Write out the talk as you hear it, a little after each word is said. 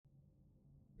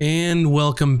And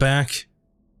welcome back,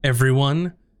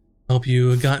 everyone. Hope you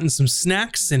have gotten some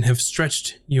snacks and have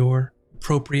stretched your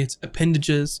appropriate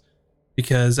appendages,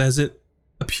 because as it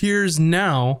appears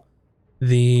now,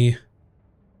 the,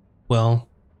 well,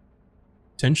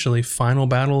 potentially final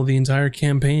battle of the entire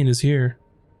campaign is here.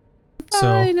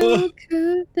 So,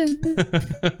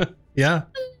 yeah,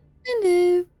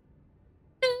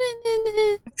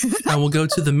 I will go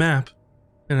to the map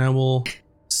and I will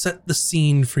set the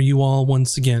scene for you all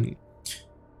once again.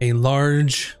 A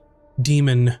large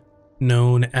demon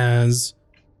known as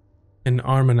an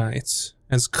Ammonite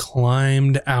has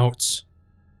climbed out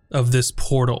of this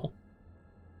portal.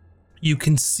 You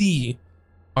can see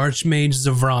Archmage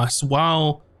Zavras,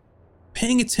 while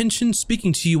paying attention,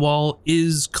 speaking to you all,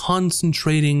 is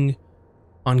concentrating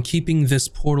on keeping this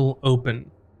portal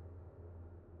open.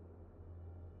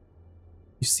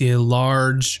 You see a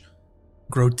large,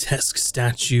 grotesque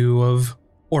statue of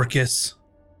Orcus.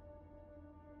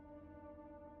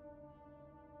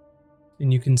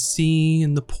 And you can see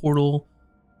in the portal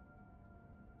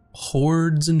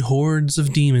hordes and hordes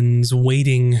of demons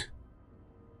waiting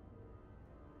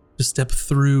to step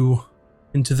through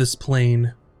into this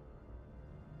plane.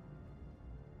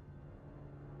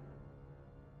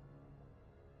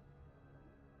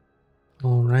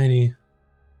 Alrighty.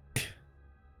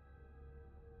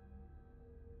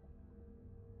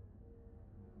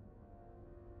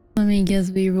 Let me guess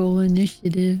we roll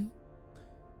initiative.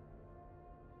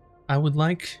 I would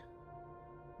like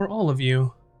for all of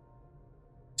you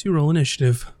to roll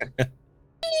initiative.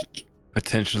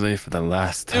 Potentially for the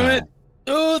last time.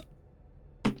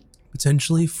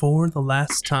 Potentially for the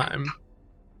last time.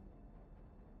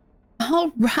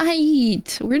 All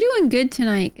right. We're doing good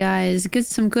tonight, guys. Get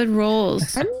some good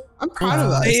rolls. I'm proud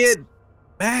of us. Say it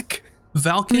back.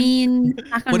 Valken,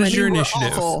 what is your We were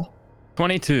initiative? awful.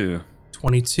 22.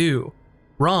 22.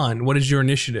 Ron, what is your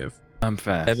initiative? I'm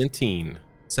fast. 17.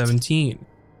 17.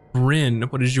 Bryn,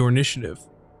 what is your initiative?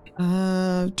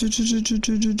 Math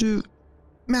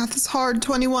is hard.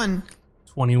 21.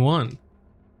 21.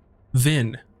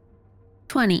 Vin,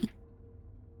 20.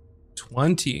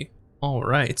 20. All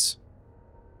right.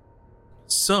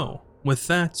 So, with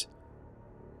that,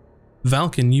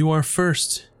 Valken, you are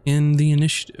first in the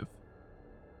initiative.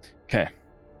 Okay.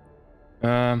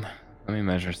 Let me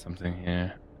measure something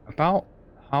here. About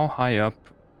how high up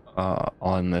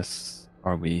on this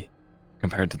are we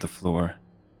compared to the floor?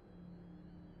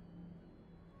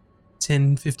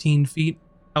 10, 15 feet?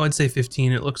 I would say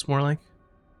 15, it looks more like.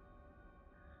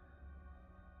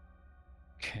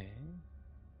 Okay.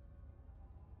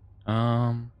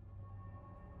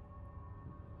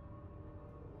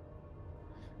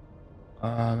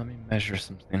 Let me measure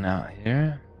something out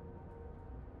here.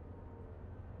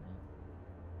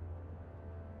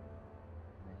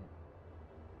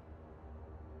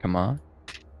 Come on.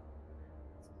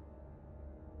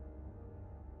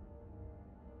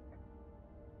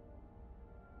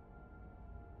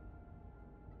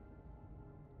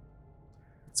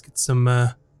 Let's get some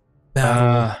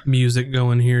battle music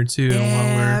going here too.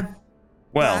 Yeah. While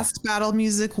Well, Last battle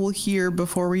music we'll hear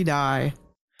before we die.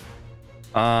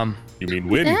 You mean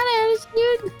win? That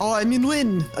attitude. Oh, I mean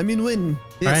win.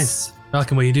 Yes. we're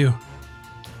Valken, what do you do?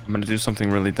 I'm gonna do something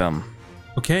really dumb.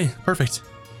 Okay, perfect.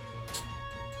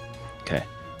 Okay.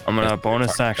 I'm gonna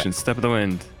bonus action, step of the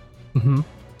wind. Mm-hmm.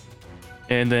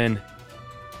 And then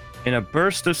in a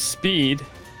burst of speed,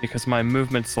 because my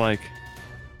movement's like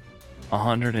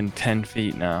 110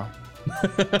 feet now.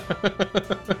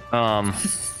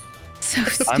 So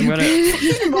stupid. I'm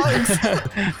gonna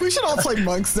Monks. We should all play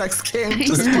monks next game.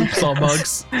 Just Oops, all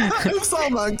bugs. oops, all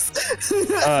monks.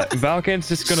 Valken's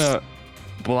just gonna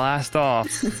blast off,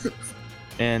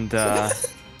 and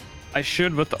I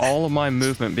should, with all of my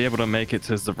movement, be able to make it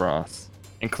to Zavras,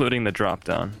 including the drop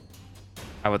down.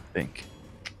 I would think,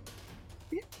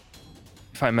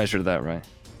 if I measured that right.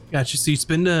 Gotcha. So you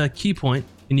spend a key point,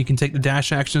 and you can take the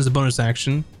dash action as a bonus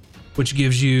action, which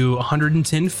gives you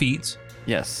 110 feet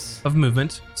Yes, of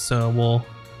movement. So we'll.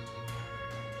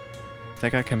 I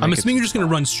think I can. Make I'm it assuming to you're just going to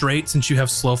Zavras. run straight since you have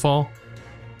slow fall.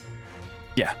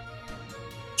 Yeah,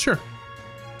 Sure.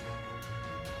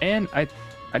 and I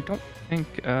don't think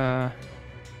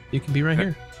You can be right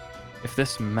here. if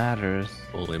this matters.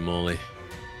 Holy moly.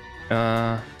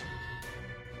 Oh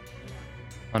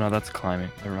no, that's climbing.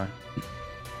 Never mind.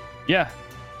 Yeah.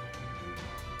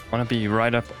 Want to be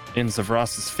right up in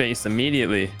Zavras's face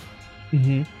immediately,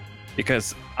 Mm-hmm.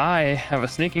 because I have a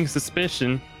sneaking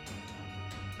suspicion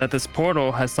that this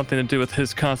portal has something to do with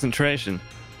his concentration.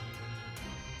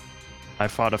 I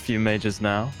fought a few mages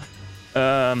now.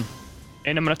 And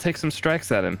I'm gonna take some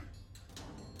strikes at him.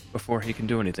 before he can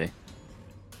do anything.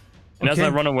 And as I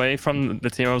Okay. run away from the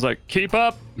team, I was like, "Keep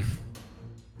up!"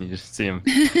 You just see him.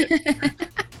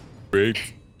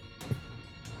 Great.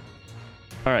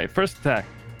 All right, first attack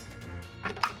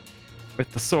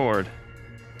with the sword.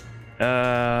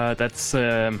 That's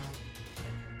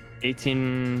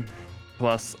 18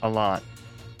 plus a lot.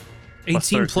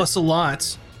 18 plus a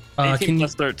lot. 18 Can you?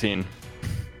 plus 13.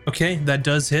 Okay, that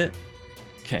does hit.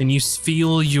 Okay. And you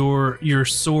feel your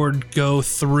sword go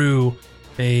through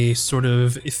a sort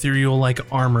of ethereal-like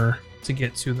armor to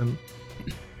get to them.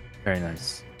 Very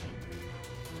nice.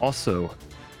 Also,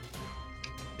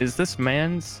 is this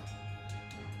man's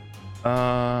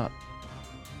fall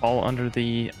under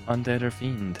the undead or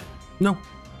fiend? No,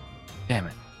 Damn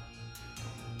it.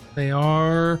 they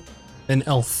are an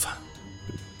elf.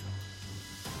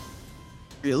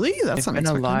 Really? That's They've been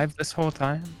unexpected. alive this whole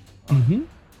time? Mm-hmm.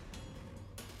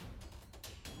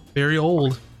 Very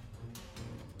old.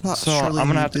 Thought So surely I'm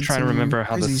gonna you have to did try to some remember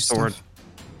how the crazy sword stuff.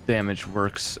 damage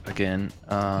works again.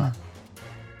 Now.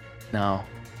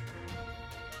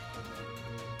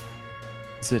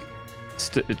 Is it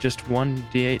just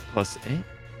 1d8 plus 8?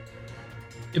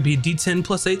 It'd be a D10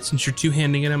 plus 8 since you're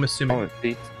two-handing it, I'm assuming. Oh,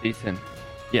 it's D10.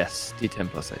 Yes, D10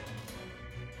 plus 8.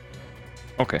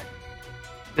 Okay.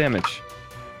 Damage.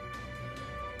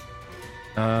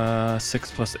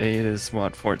 6 plus 8 is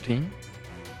what, 14?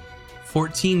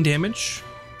 14 damage.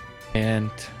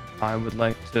 And I would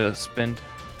like to spend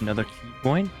another key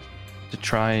point to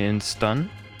try and stun.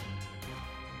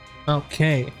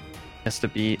 Okay. Has to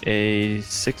be a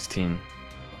 16.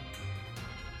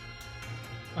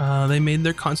 They made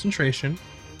their concentration.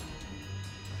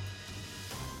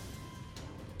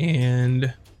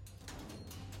 And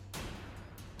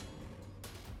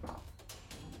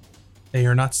they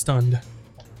are not stunned.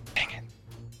 Dang it.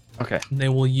 Okay. They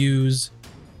will use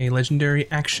a legendary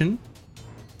action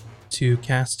to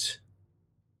cast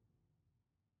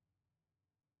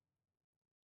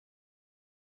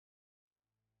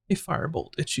a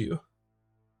firebolt at you.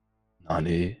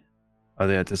 Nani. Are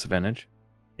they at disadvantage?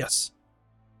 Yes.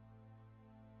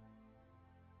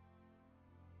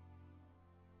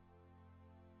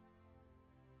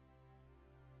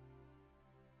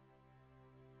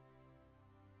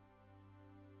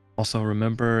 Also,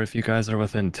 remember, if you guys are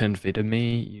within 10 feet of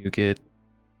me, you get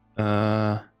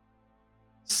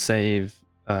save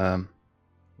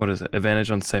what is it?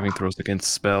 Advantage on saving throws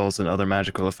against spells and other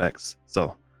magical effects.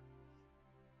 So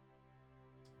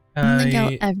I don't think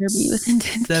I'll ever be within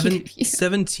 10 feet of you.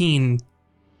 17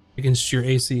 against your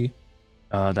AC.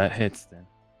 that hits then.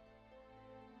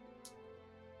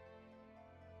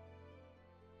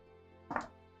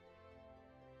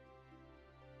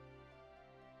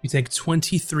 You take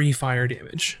 23 fire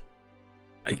damage.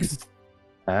 Nice.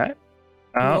 Alright.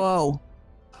 Oh, Whoa.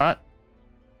 hot.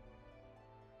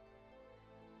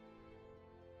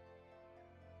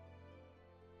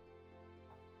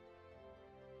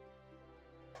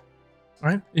 All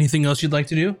right. Anything else you'd like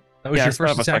to do? That was Yeah, I your still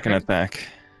first have a attack. second right? attack.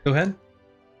 Go ahead.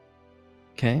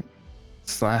 Okay.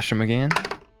 Slash him again.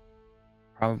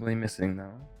 Probably missing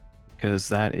though. Because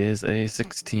that is a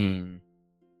 16.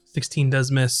 16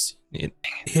 does miss. It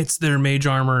hits their mage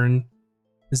armor and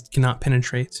cannot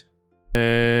penetrate.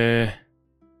 Hmm.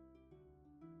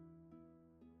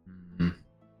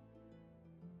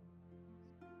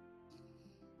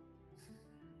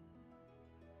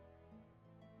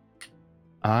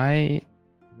 I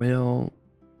will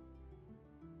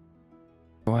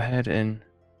go ahead and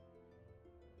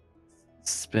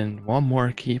spend one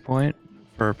more key point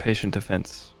for patient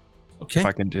defense. Okay. If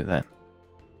I can do that.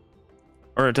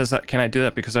 Or does that? Can I do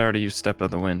that because I already used Step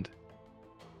of the Wind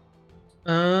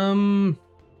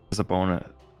as a bonus?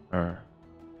 Or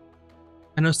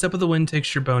I know Step of the Wind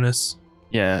takes your bonus.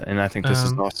 yeah, and I think this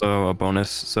is Um, also a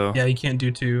bonus. So Yeah, you can't do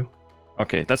two.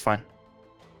 okay, that's fine.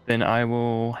 Then I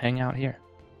will hang out here.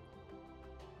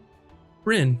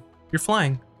 Bryn, you're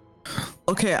flying.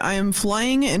 Okay, I am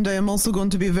flying and I am also going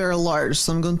to be very large,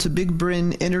 so I'm going to Big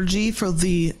Bryn energy for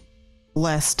the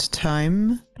last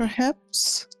time,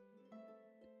 perhaps.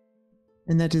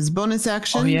 And that is bonus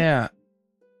action. Oh yeah.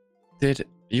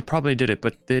 You probably did it,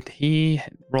 but did he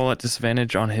roll at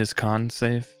disadvantage on his con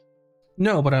save?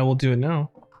 No, but I will do it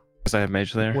now. Because I have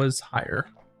mage there. It was higher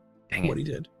Dang than what it.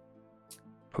 he did.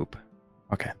 Poop.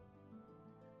 Okay.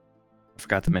 I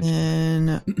forgot to mention.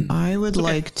 And I would Okay.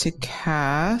 like to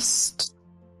cast.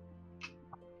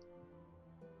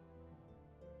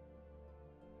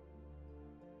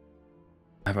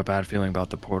 I have a bad feeling about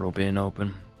the portal being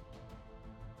open.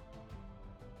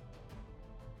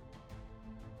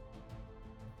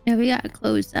 Yeah, we gotta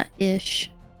close that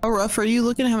ish. Oh, Ruff, are you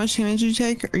looking at how much damage you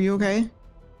take? Are you okay?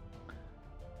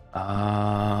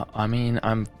 I mean,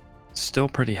 I'm still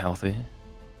pretty healthy.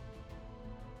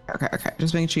 Okay.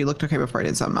 Just making sure you looked okay before I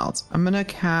did something else. I'm gonna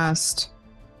cast.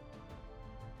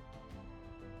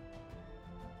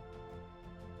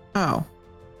 Oh.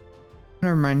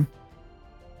 Never mind.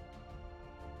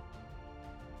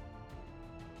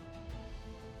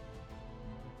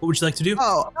 What would you like to do?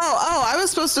 Oh! I was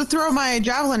supposed to throw my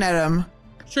javelin at him.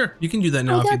 Sure, you can do that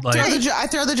now if you'd that's like. right. I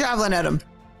throw the javelin at him.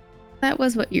 That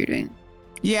was what you're doing.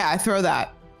 Yeah, I throw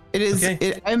that. It is.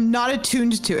 Okay. I'm not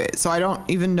attuned to it, so I don't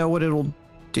even know what it'll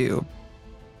do.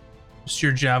 Just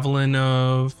your javelin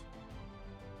of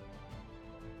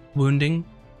wounding.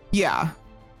 Yeah.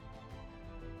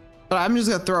 But I'm just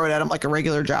gonna throw it at him like a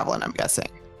regular javelin, I'm guessing.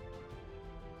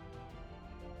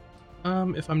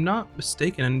 If I'm not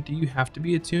mistaken, do you have to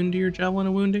be attuned to your javelin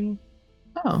of wounding?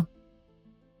 Oh.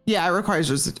 Yeah, it requires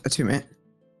just attunement.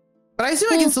 But I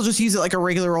assume I can still just use it like a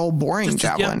regular old boring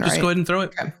javelin, right? Just go ahead and throw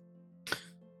it. Okay.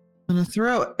 I'm gonna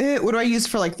throw it. What do I use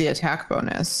for like the attack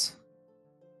bonus?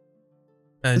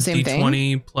 The same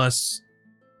D20 plus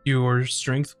your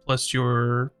strength plus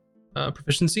your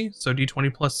proficiency. So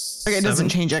D20 plus. Okay, it 7. doesn't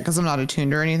change it because I'm not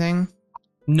attuned or anything.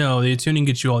 No, the attuning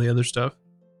gets you all the other stuff.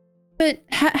 But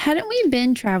hadn't we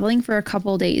been traveling for a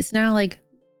couple days now? Like,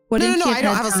 No, wouldn't I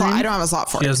don't have a slot. I don't have a slot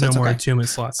for it. She has so no it's more okay. attunement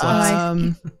slots.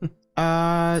 I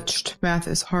Math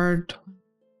is hard.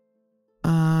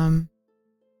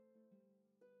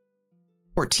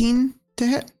 14 to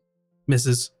hit.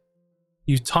 Misses.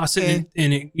 You toss it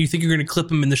and you think you're going to clip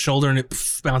him in the shoulder and it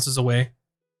bounces away.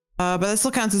 But that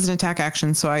still counts as an attack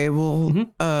action, so I will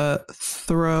Mhm.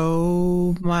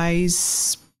 throw my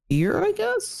spear, I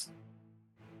guess.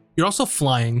 You're also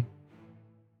flying.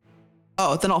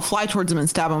 Oh, then I'll fly towards him and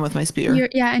stab him with my spear.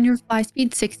 and your fly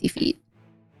speed 60 feet.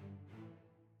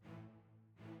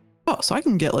 Oh, so I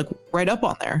can get like right up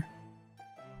on there.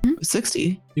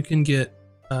 60. You can get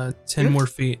 10 Here? more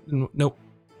feet. Nope.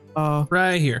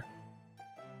 Right here.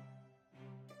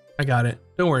 I got it.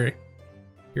 Don't worry.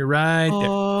 You're right there.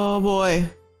 Oh boy.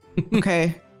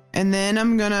 Okay. And then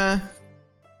I'm gonna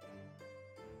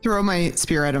throw my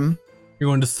spear at him. You're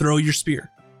going to throw your spear.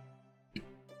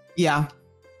 Yeah.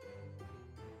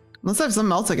 Unless I have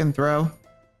something else I can throw.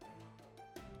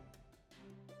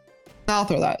 I'll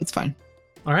throw that. It's fine.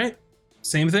 All right.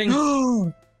 Same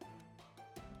thing.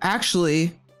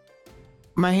 Actually,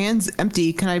 my hand's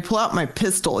empty. Can I pull out my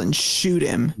pistol and shoot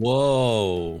him?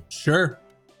 Whoa. Sure.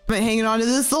 I've been hanging on to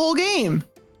this the whole game.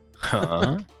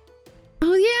 Huh?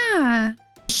 Oh, yeah.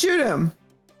 Shoot him.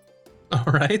 All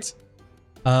right.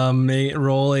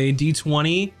 Roll a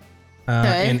d20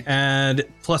 Okay. and add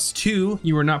 +2.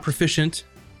 You are not proficient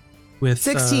with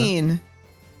 16.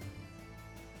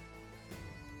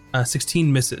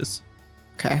 16 misses.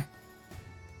 Okay.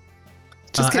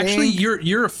 Just kidding. Actually,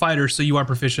 you're a fighter, so you are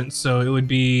proficient. So it would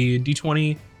be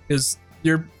d20 because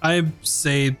I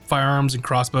say firearms and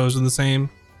crossbows are the same.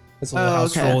 It's a little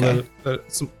house okay, roll okay.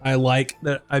 that I like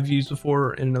that I've used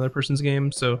before in another person's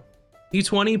game. So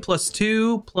d20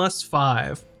 +2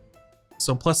 +5,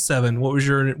 so +7. What was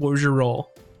your roll?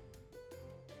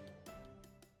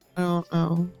 I don't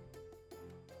know.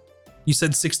 You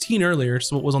said 16 earlier,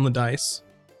 so what was on the dice?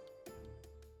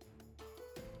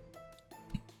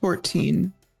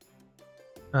 14.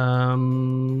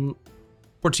 14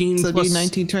 So plus be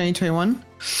 19, 20, 21.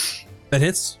 that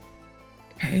hits.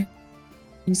 Okay.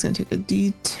 I'm just going to take a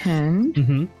D10.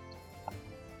 Mm-hmm.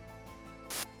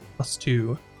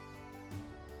 +2.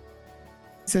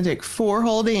 He's going to take 4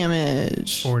 whole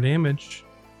damage. 4 damage.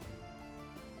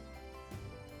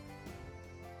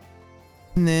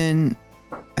 And then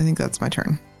I think that's my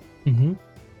turn. Mm-hmm.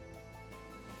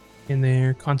 And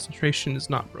their concentration is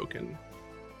not broken.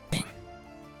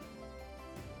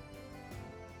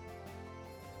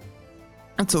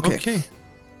 That's okay. Okay.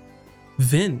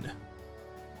 Vin.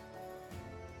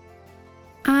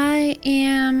 I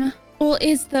am. Well,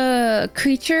 is the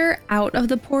creature out of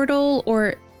the portal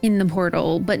or in the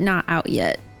portal, but not out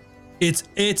yet? It's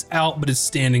out, but it's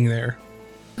standing there.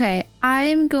 Okay,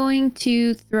 I'm going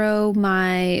to throw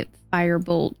my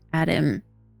firebolt at him.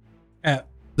 At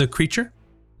the creature?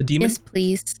 The demon? Yes,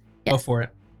 please. Go for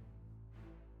it.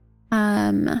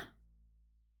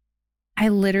 I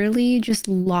literally just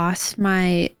lost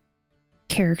my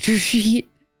character sheet.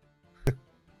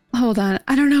 Hold on.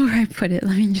 I don't know where I put it.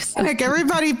 Let me just. Panic,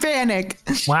 everybody panic.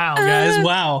 Wow, guys.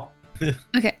 Wow.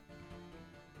 Okay.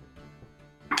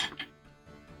 You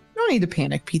don't need to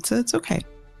panic, Pizza. It's okay.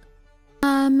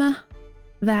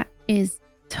 That is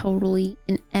totally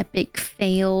an epic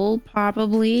fail,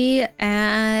 probably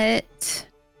at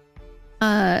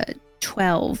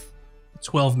 12.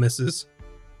 12 misses.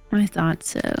 I thought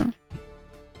so.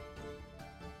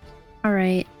 All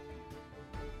right.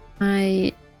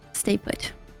 I stay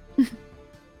put.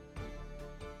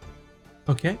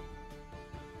 Okay.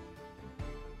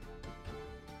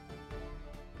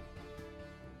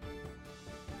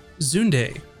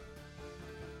 Zunde.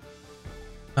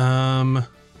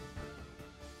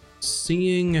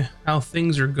 Seeing how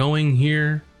things are going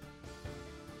here,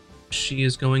 she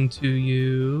is going to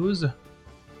use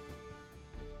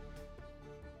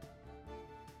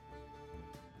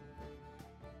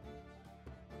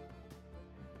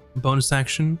bonus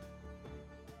action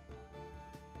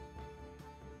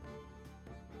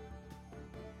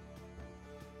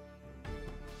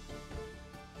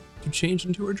to change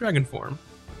into her dragon form.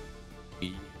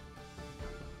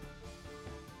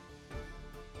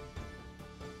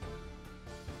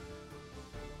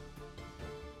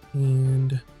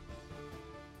 And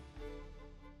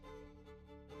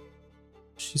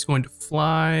she's going to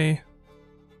fly.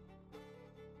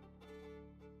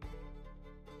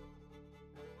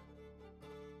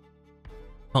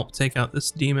 Help take out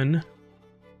this demon.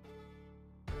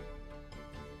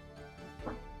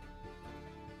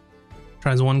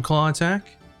 Tries one claw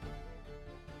attack.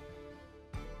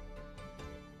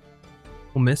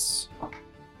 Will miss.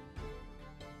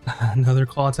 Another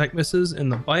claw attack misses, and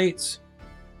the bite.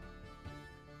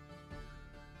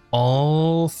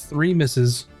 All 3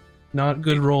 misses. Not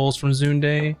good rolls from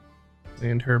Zunde.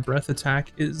 And her breath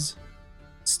attack is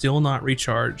still not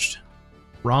recharged.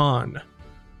 Ron.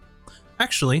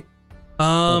 Actually,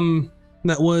 that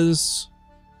was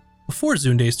before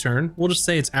Zunde's turn. We'll just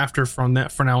say it's after from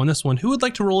that for now on this one. Who would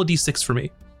like to roll a d6 for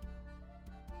me?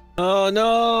 Oh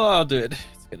no, I'll do it.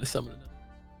 It's gonna summon it.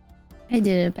 I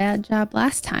did a bad job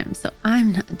last time, so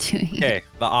I'm not doing it. Okay,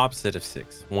 the opposite of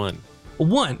 6. 1. A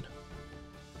 1.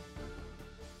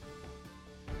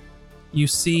 You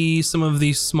see some of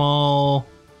these small,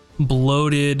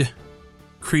 bloated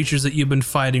creatures that you've been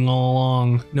fighting all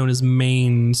along, known as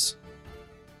mains,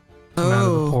 come out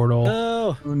of the portal.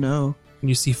 No. Oh no. And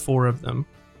you see 4 of them.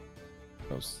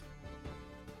 Gross.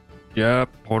 Yep,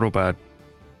 portal bad.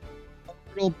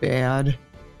 Real bad.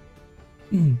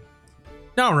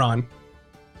 Now, Ron.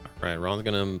 All right, Ron's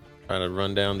gonna try to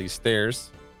run down these stairs.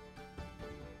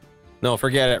 No,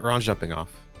 forget it. Ron's jumping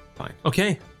off. Fine.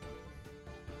 Okay.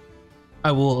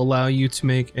 I will allow you to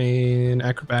make an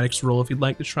acrobatics roll if you'd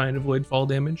like to try and avoid fall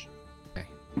damage. Okay,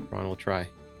 Ron will try.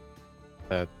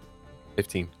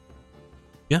 15.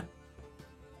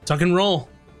 Tuck and roll.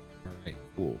 All right,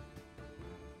 cool.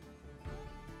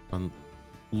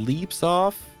 Leaps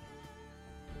off,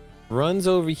 runs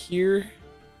over here,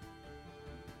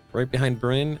 right behind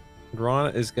Bryn.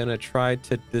 Ron is gonna try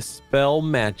to dispel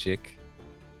magic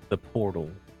the portal.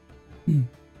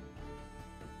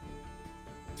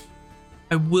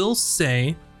 I will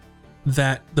say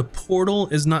that the portal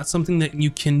is not something that you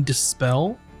can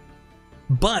dispel,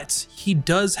 but he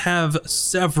does have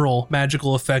several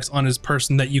magical effects on his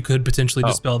person that you could potentially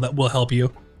dispel that will help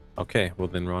you. Okay, well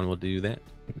then Ron will do that.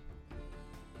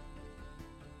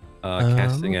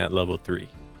 Casting at level 3.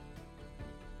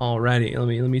 Alrighty,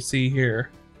 let me see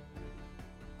here.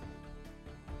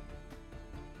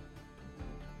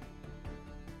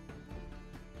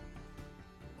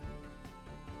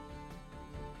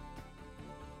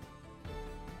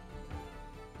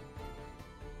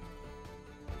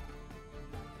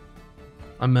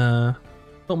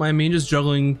 Don't mind me just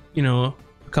juggling, a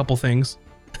couple things.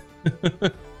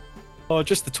 Oh,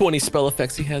 just the 20 spell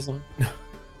effects he has on.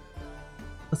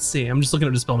 Let's see. I'm just looking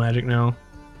at dispel magic now.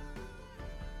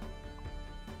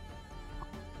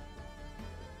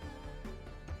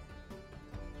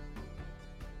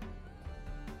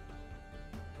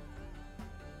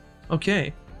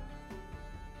 Okay.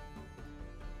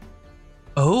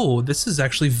 Oh, this is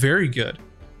actually very good.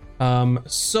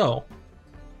 So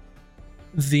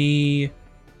the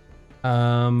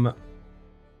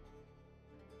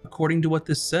according to what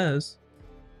this says,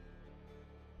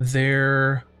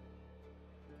 their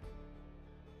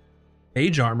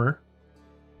mage armor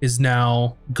is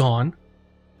now gone,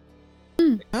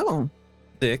 Oh.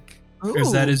 Sick.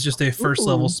 because that is just a first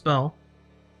level spell.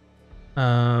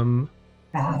 And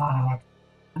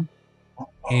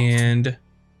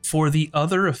for the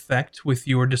other effect with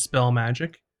your dispel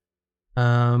magic,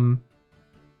 I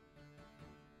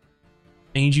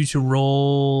need you to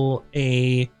roll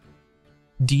a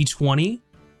d20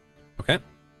 Okay.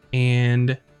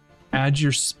 and add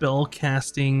your spell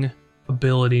casting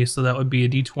ability. So that would be a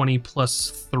d20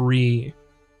 plus 3.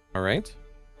 All right.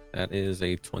 That is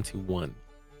a 21.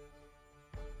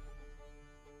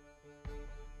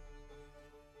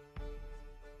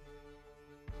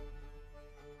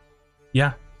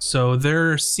 Yeah. So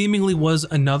there seemingly was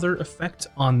another effect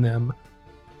on them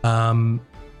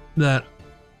that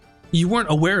you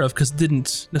weren't aware of because it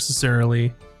didn't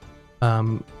necessarily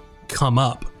come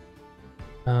up.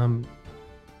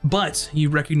 But you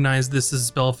recognize this as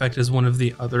spell effect as one of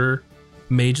the other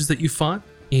mages that you fought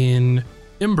in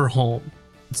Emberholm.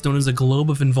 It's known as a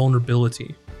Globe of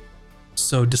Invulnerability.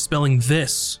 So dispelling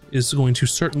this is going to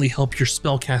certainly help your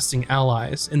spellcasting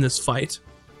allies in this fight.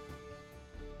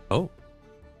 Oh.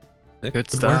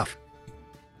 Good stuff.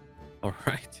 All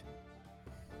right.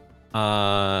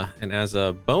 And as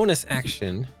a bonus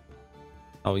action,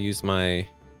 I'll use my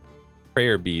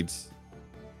prayer beads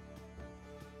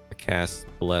to cast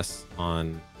Bless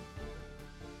on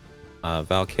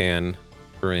Valkan,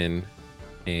 Bryn,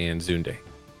 and Zunde.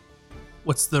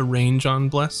 What's the range on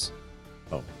Bless?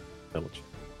 Oh, double check.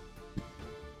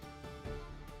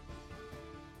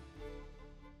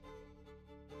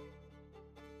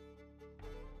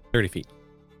 30 feet.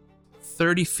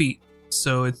 30 feet.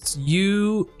 So it's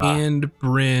you and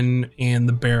Bryn and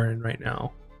the Baron right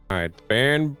now. All right,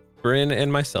 Baron, Bryn,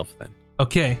 and myself then.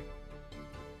 Okay.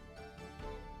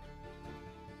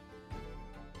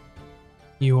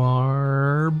 You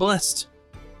are blessed.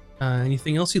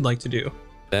 Anything else you'd like to do?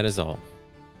 That is all.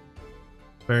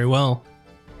 Very well.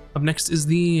 Up next is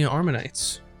the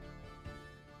Armanites.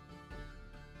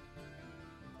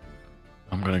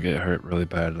 I'm gonna get hurt really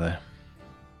badly.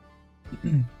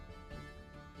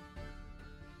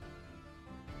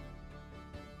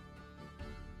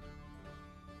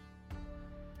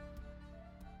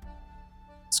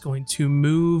 It's going to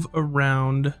move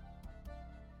around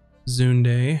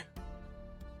Zunde.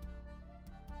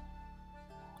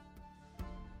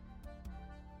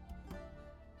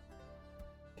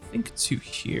 I think to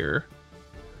here.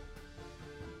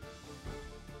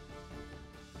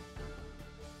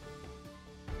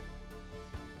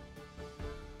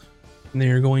 And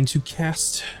they're going to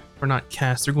cast, or not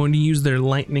cast, they're going to use their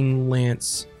Lightning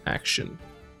Lance action.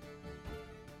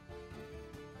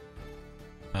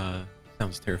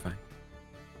 Sounds terrifying.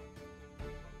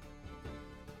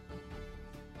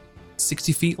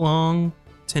 60 feet long,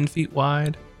 10 feet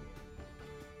wide.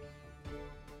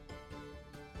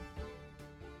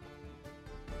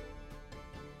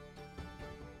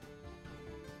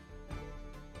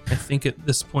 I think at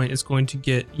this point it's going to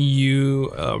get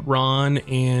you, Ron,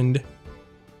 and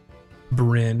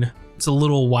Bryn. It's a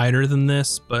little wider than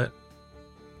this, but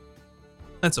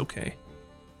that's okay.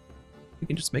 We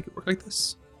can just make it work like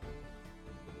this.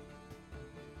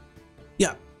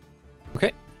 Yeah.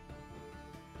 Okay.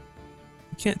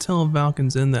 You can't tell if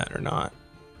Valken's in that or not.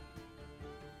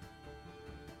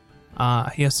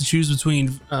 He has to choose between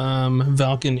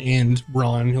Valken and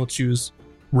Ron. He'll choose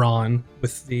Ron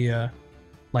with the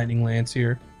Lightning Lance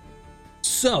here.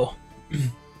 So,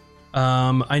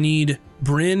 I need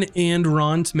Bryn and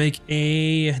Ron to make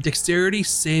a dexterity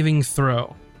saving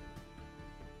throw.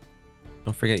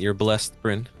 Don't forget you're blessed,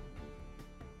 Bryn.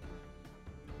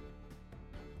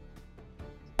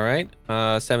 All right,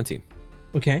 17.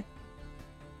 Okay.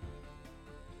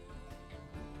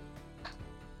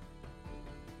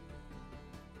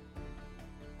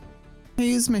 Can I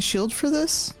use my shield for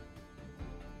this?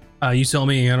 You tell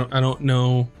me. I don't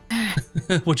know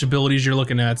which abilities you're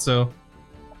looking at. So.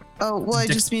 Oh well, I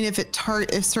just mean if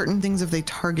certain things, if they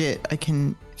target, I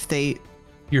can. If they.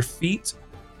 Your feet.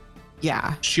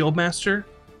 Yeah. Shield Master.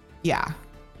 Yeah.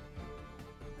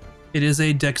 It is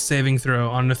a dex saving throw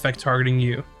on an effect targeting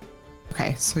you.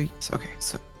 Okay. So.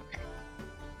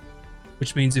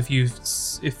 Which means if you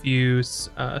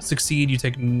succeed, you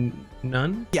take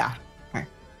none. Yeah. Okay.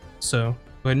 So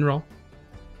go ahead and roll.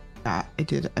 I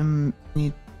did.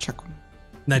 Need to check.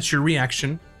 That's your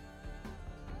reaction.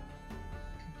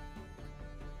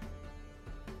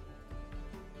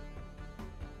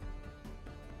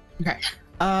 Okay.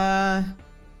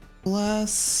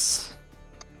 Bless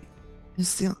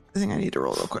is the thing I need to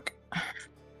roll real quick.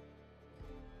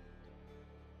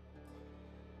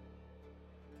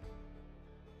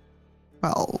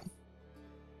 Well,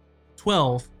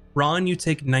 12. Ron, you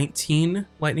take 19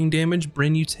 lightning damage.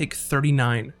 Bryn, you take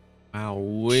 39. Wow,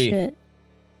 wait. Shit.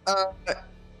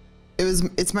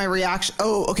 it's my reaction.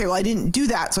 Oh, okay. Well, I didn't do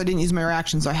that, so I didn't use my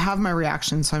reaction. So I have my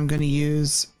reaction, so I'm going to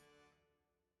use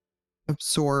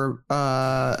absorb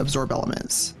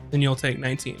elements. Then you'll take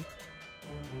 19.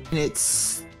 And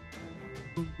it's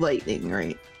lightning,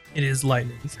 right? It is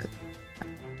lightning.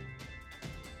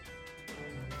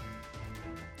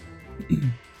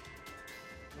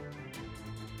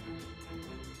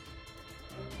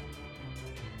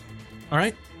 All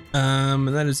right.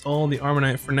 That is all the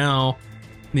Armonite for now.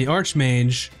 The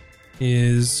Archmage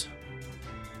is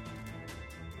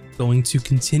going to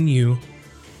continue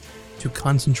to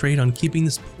concentrate on keeping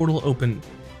this portal open.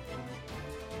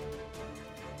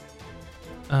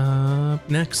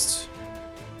 Next,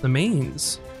 the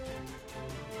mains.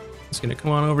 It's gonna come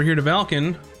on over here to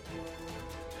Valken.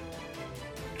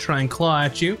 Try and claw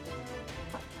at you.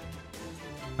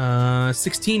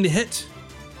 16 to hit.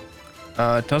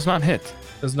 Does not hit.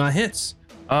 Does not hit.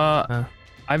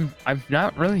 I've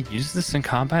not really used this in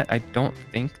combat, I don't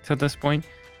think, to this point.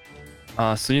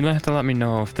 So you'll have to let me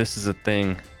know if this is a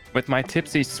thing. With my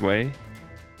Tipsy Sway,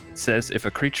 it says if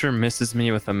a creature misses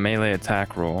me with a melee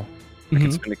attack roll, I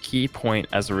can spend a key point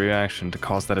as a reaction to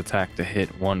cause that attack to hit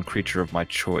one creature of my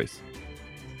choice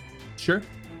Sure.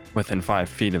 within 5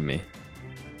 feet of me.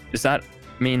 Does that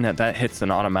mean that that hits an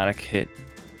automatic hit,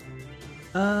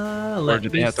 or Let do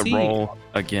me they have to see. roll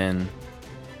again?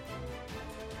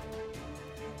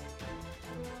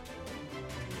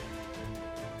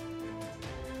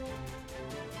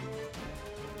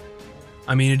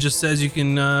 I mean, it just says you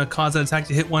can cause that attack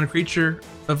to hit one creature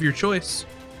of your choice.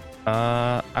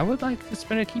 I would like to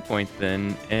spend a key point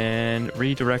then and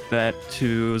redirect that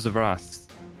to Zavras.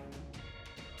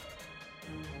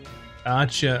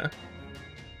 Gotcha.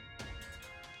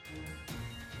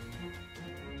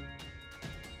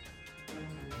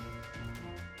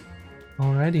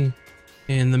 Alrighty.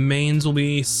 And the mains will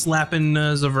be slapping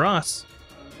Zavras.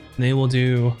 They will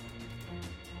do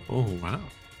Oh, wow.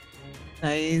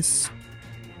 Nice.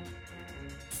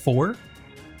 4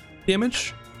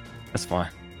 damage. That's fine.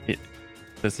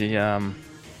 Does he,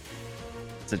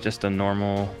 is it just a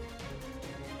normal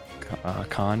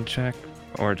con check?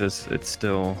 Or does it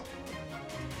still...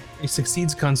 He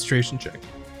succeeds concentration check.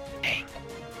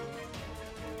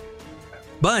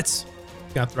 But,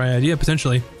 got the right idea,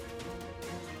 potentially.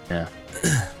 Yeah.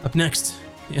 Up next,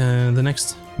 the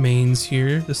next mains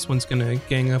here. This one's gonna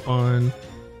gang up on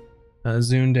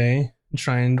Zunde and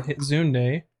try and hit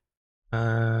Zunde.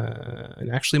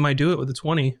 And actually might do it with a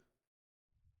 20.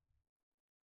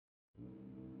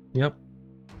 Yep.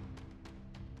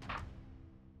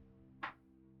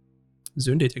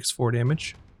 Zunde takes 4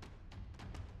 damage.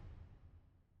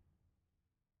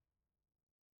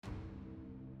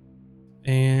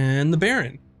 And the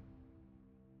Baron.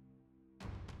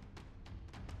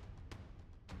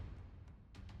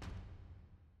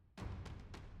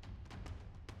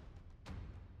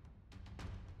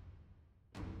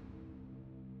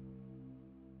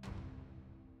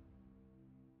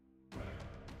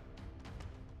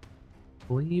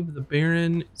 I believe the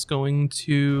Baron is going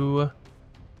to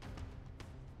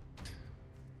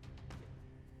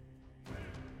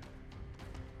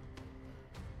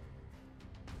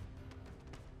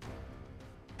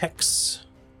hex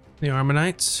the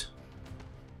Armanites.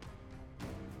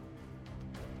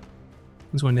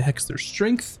 He's going to hex their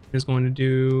strength. He's going to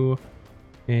do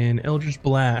an Eldritch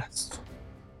Blast.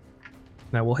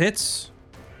 That will hit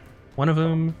one of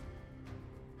them,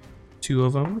 2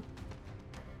 of them,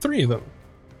 3 of them.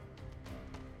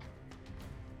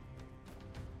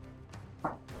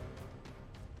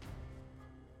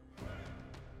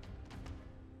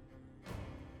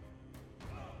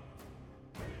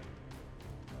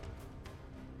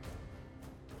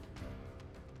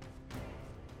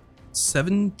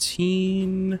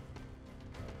 $17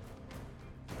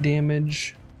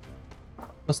 damage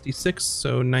plus d6,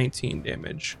 so 19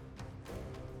 damage.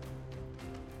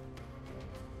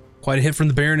 Quite a hit from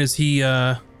the Baron as he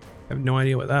I have no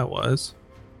idea what that was.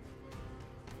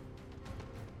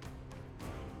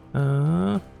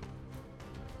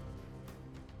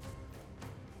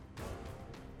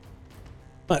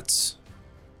 But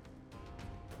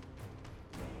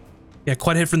yeah,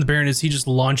 quite a hit from the Baron as he just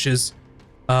launches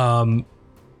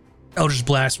Eldritch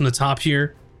Blast from the top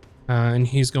here, and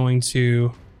he's going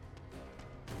to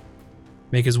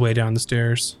make his way down the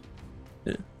stairs.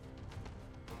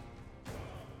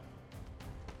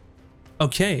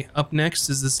 Okay, up next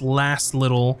is this last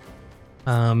little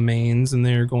mains, and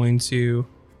they're going to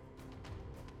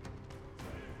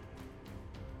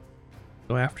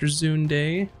go after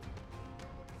Zunde.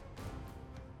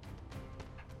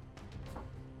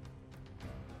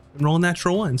 And roll a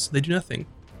natural one, so they do nothing.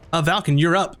 Valken,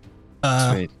 you're up.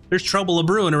 Sweet. There's trouble a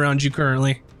brewing around you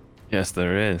currently. Yes,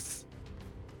 there is.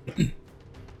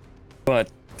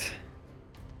 But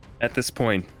at this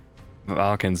point,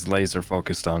 Valken's laser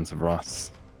focused on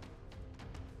Zavras.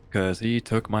 Because he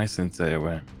took my sensei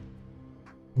away.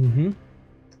 Mm-hmm.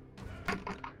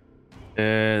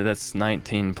 That's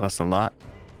 19 plus a lot.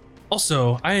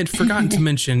 Also, I had forgotten to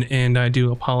mention, and I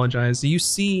do apologize. You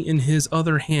see in his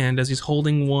other hand, as he's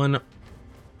holding one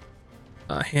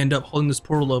hand up, holding this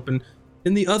portal open,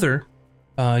 in the other,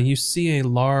 you see a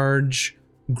large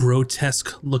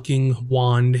grotesque looking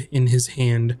wand in his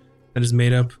hand that is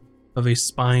made up of a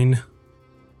spine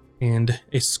and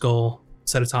a skull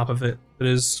set atop of it that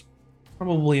is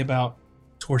probably about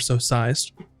torso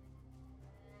sized.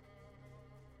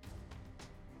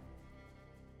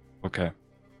 Okay.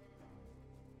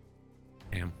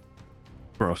 Damn.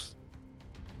 Gross.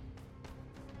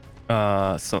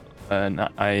 I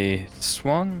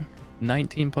swung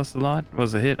 19 plus a lot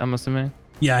was a hit, I'm assuming.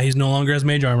 Yeah, he's no longer has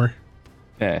mage armor.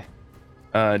 Okay.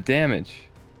 Damage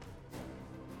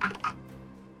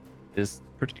is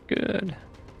pretty good.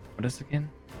 What is it again?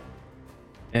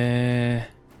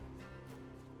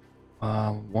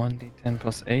 1d10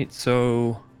 plus 8,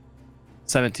 so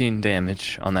 17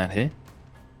 damage on that hit.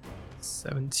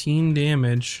 17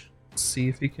 damage. Let's see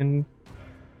if he can.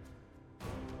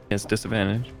 He has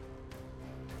disadvantage.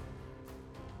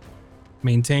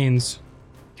 Maintains.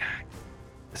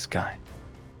 This guy.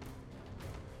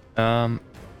 I'm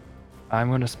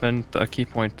gonna spend a key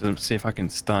point to see if I can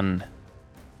stun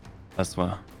as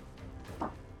well.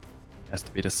 Has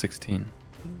to be to 16.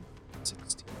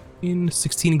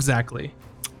 16 exactly.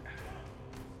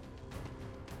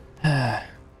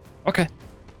 Okay.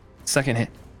 Second hit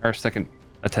or second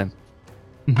attempt.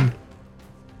 Mhm.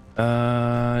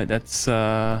 That's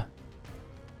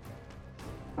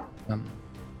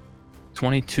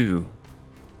 22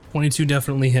 22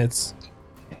 definitely hits.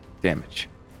 damage.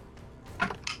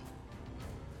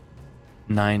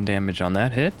 9 damage on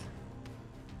that hit.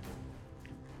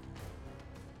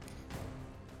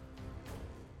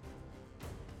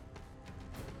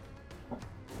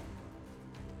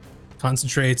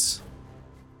 Concentrates.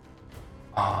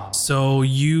 Oh, So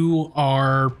you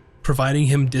are providing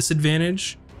him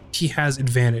disadvantage. He has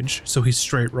advantage, so he's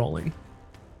straight rolling.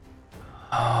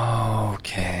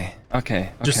 okay.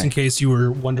 Okay. Just in case you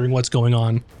were wondering what's going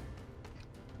on.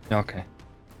 Okay.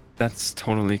 That's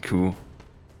totally cool.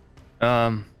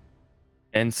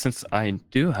 And since I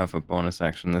do have a bonus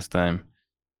action this time,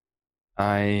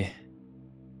 I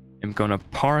am gonna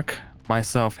park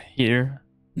myself here,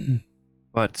 Mhm.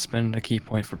 but spend a key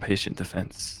point for patient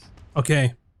defense.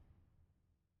 Okay.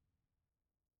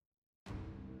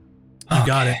 You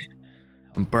got it.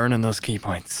 I'm burning those key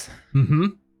points. Mm-hmm.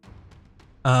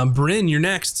 Bryn, you're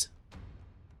next.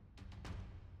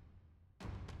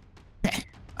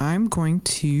 I'm going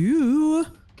to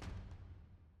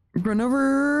run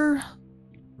over.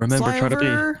 Remember, fly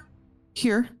over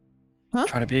here.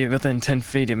 try to be within 10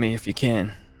 feet of me if you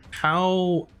can.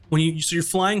 So you're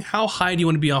flying, how high do you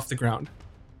want to be off the ground?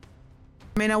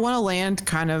 I mean, I want to land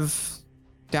kind of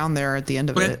down there at the end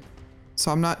of Okay. it,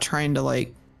 so I'm not trying to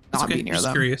like It's not okay, be near just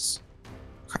them. curious.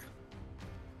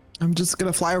 I'm just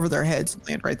gonna fly over their heads and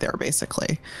land right there,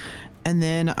 basically, and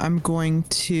then I'm going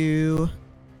to.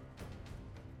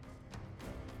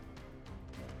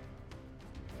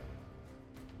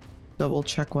 Double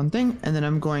check one thing, and then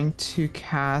I'm going to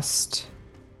cast.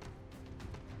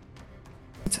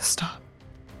 To stop.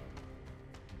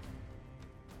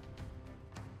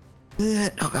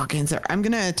 Oh, Valkane's there. I'm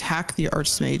gonna attack the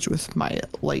Archmage with my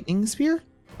lightning spear.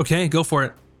 Okay, go for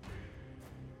it.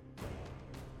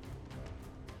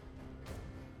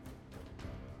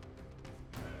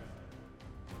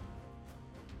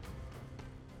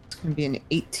 It's gonna be an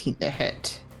 18 to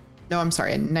hit. No, I'm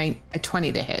sorry, a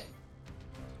 20 to hit.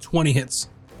 20 hits.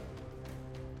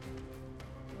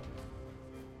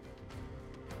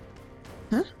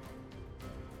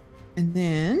 And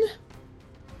then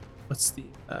What's the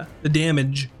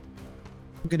damage?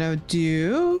 I'm gonna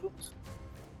do.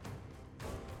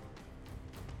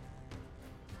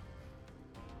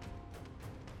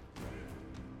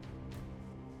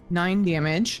 Nine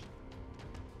damage.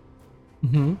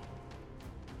 Mm-hmm.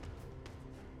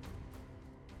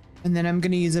 And then I'm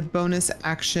going to use a bonus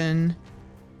action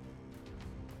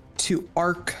to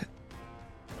arc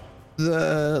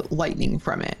the lightning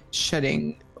from it,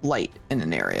 shedding light in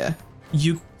an area.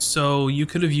 You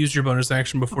could have used your bonus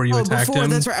action before you attacked before, him.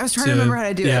 that's right. I was trying to remember how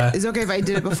to do yeah. it. Is it okay if I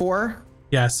did it before?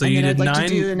 Yeah, so And you then did I'd like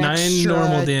to do an nine extra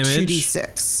normal damage.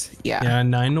 2d6. Yeah. Yeah,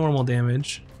 9 normal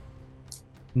damage.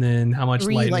 And then how much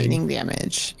 3 lightning? lightning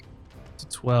damage.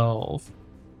 12.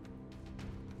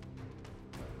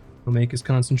 He'll make his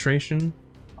concentration.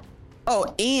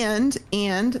 Oh, and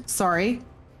sorry,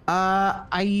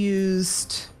 I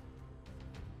used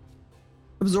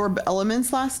absorb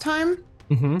elements last time,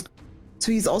 Mm-hmm.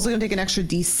 so he's also gonna take an extra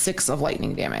d6 of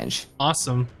lightning damage.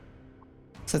 Awesome.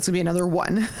 So that's gonna be another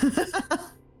 1.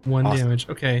 1 Awesome. damage.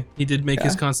 Okay, he did make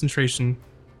his concentration.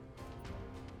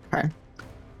 Okay.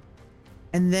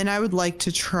 And then I would like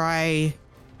to try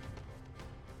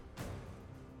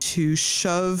to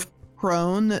shove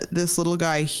prone this little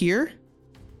guy here.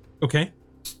 Okay.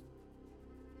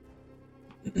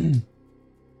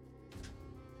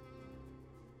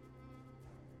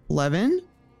 11.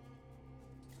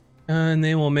 And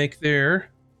they will make their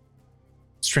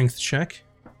strength check.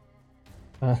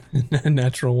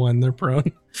 Natural 1. They're prone.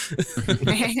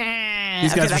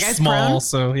 These guys are small, prone.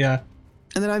 so yeah.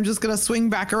 And then I'm just gonna swing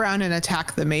back around and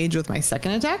attack the mage with my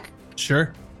second attack.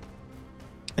 Sure.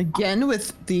 Again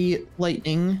with the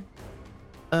lightning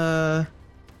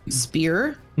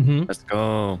spear. Mm-hmm. Let's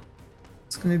go.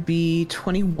 It's gonna be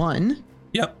 21.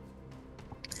 Yep.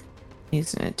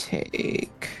 He's gonna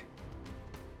take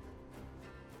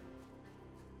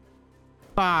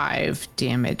 5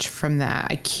 damage from that.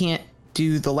 I can't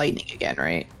do the lightning again,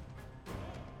 right?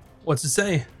 What's it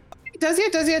say? It does, yeah,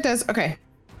 it does, yeah, it does. Okay.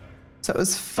 So it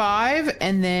was 5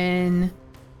 and then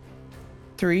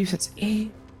 3, so it's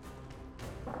 8.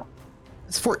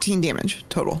 It's 14 damage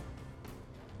total.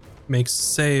 Makes a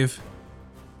save.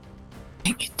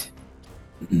 Dang it.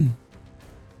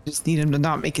 Just need him to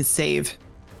not make his save.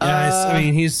 Yeah, I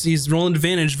mean he's rolling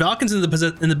advantage. Valken's in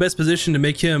the best position to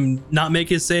make him not make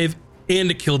his save and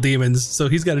to kill demons. So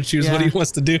he's got to choose what Yeah. he wants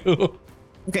to do.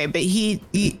 Okay, but he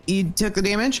took the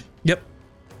damage. Yep.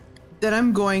 Then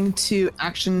I'm going to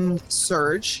action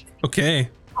surge Okay.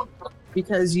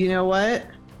 because you know what?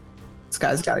 This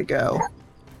guy's got to go.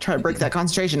 Try to break that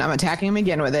concentration. I'm attacking him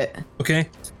again with it. Okay.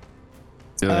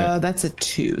 Do it. That's a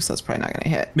 2, so that's probably not going to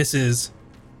hit. Misses.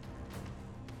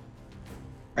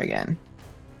 Try again.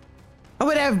 Oh,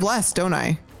 but I have blessed, don't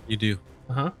I? You do.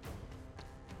 Uh-huh.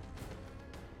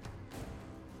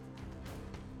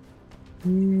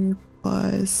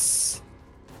 Plus,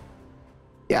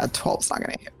 yeah, 12's not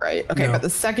gonna hit, right? Okay, No. but the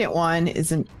second one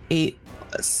is an 8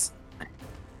 plus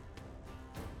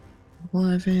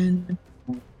 11.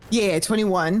 Yeah,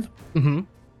 21. Mm-hmm.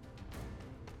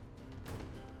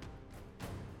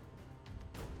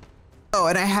 Oh,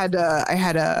 and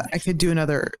I could do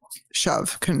another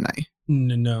shove, couldn't I?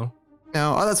 No. No.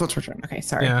 Oh, that's what's returned. Okay,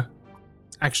 sorry. Yeah.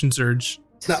 Action surge.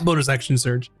 Not bonus action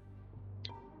surge.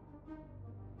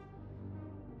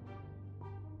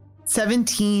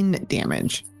 17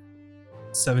 damage.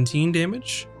 17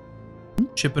 damage.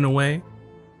 Chipping away.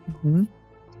 Mm-hmm.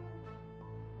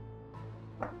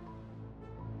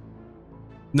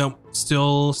 Nope.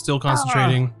 Still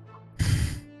concentrating.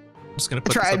 I'm just gonna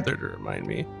put this tried. up there to remind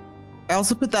me. I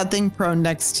also put that thing prone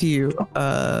next to you.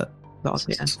 Yeah,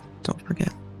 don't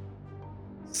forget.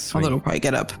 Although it'll probably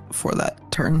get up before that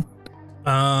turn.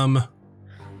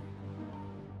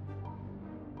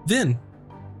 Then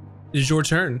it is your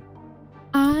turn.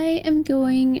 I am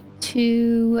going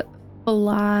to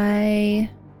fly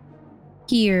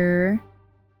here.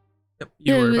 Yep.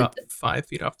 You were Dude. about 5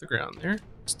 feet off the ground there.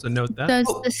 Just to note that. Does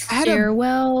Oh, the I had a-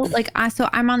 stairwell, so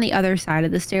I'm on the other side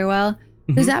of the stairwell.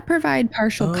 Does Mhm. that provide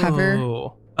partial cover?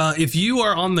 Oh. If you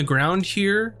are on the ground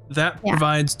here, that Yeah.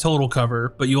 provides total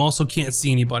cover, but you also can't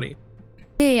see anybody.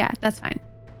 Yeah, that's fine.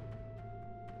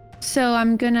 So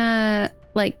I'm gonna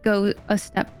go a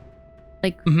step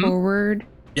Mhm. forward.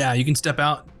 Yeah, you can step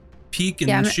out, peek, and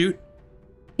Yeah, then I'm- shoot.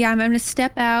 Yeah, I'm gonna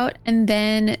step out and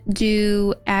then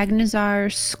do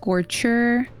Agnazar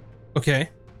Scorcher, Okay.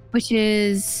 which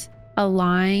is a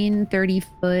line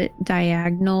 30-foot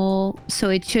diagonal. So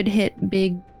it should hit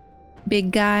big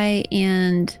guy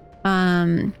and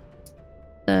the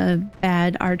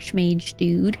bad archmage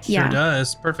dude. Sure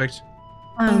does. Perfect.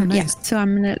 Oh, Yeah, nice. so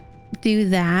I'm gonna do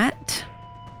that.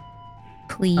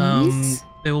 Please.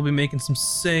 They will be making some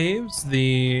saves.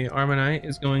 The Armonite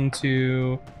is going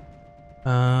to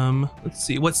let's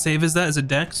see. What save is that? Is it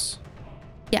Dex?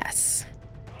 Yes.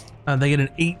 They get an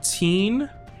 18.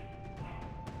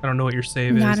 I don't know what your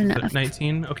save Not is. Is it enough.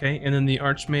 19? Okay. And then the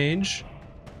Archmage.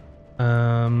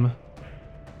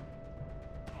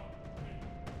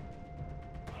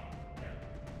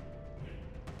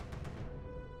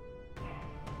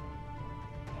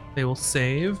 They will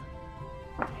save.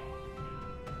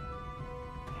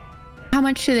 How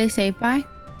much do they save by?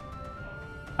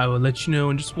 I will let you know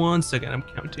in just 1 second. I'm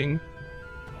counting.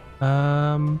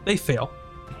 They fail.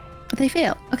 They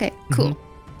fail. Okay, cool. Mm-hmm.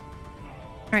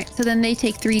 All right, so then they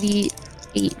take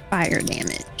 3d8 fire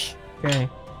damage. Okay.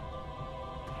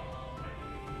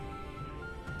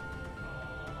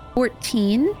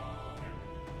 14.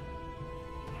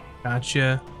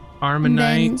 Gotcha. And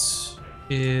then- Armonite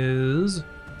is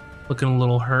looking a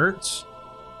little hurt.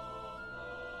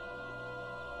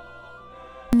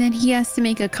 And then he has to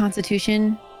make a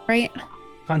constitution, right?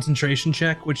 Concentration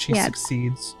check, which he Yeah.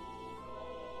 succeeds.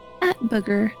 That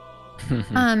booger.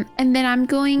 And then I'm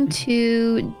going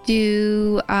to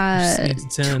do Just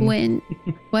needs a 10. twin.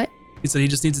 What? He said he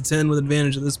just needs a 10 with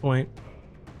advantage at this point.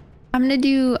 I'm gonna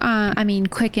do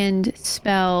quickened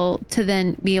spell to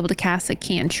then be able to cast a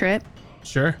cantrip.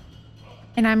 Sure.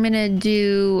 And I'm gonna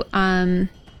do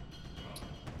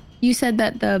you said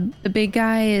that the big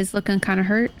guy is looking kind of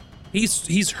hurt.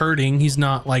 He's hurting. He's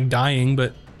not like dying,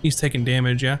 but he's taking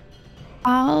damage, yeah.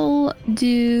 I'll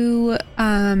do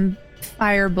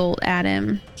firebolt at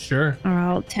him, Sure. or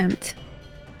I'll attempt.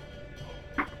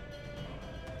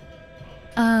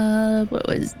 What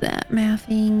was that?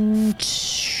 Mathing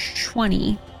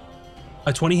 20.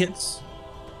 20 hits.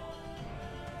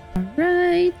 All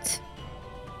right.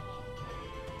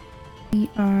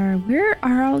 Where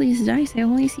are all these dice? I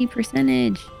only see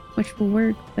percentage, which will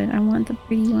work, but I want the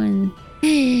pretty one.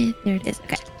 There it is.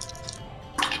 Okay.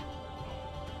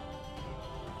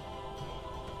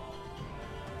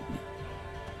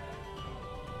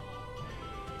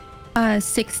 Uh,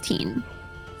 16.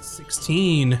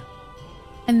 16.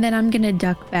 And then I'm gonna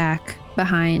duck back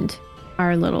behind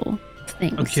our little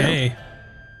thing. Okay. So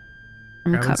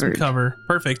I'm Grabbing some covered. cover.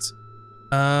 Perfect.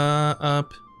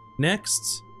 Up next,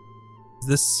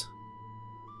 this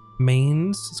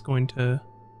Mains is going to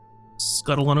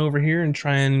scuttle on over here and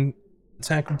try and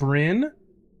attack Bryn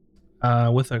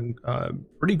with a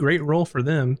pretty great roll for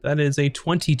them. That is a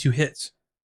 20 to hit.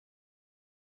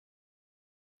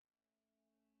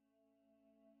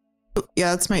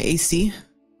 Yeah, that's my AC.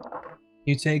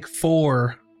 You take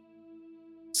 4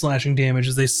 slashing damage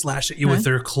as they slash at you Okay. with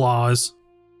their claws.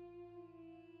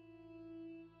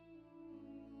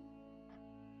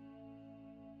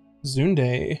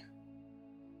 Zunde.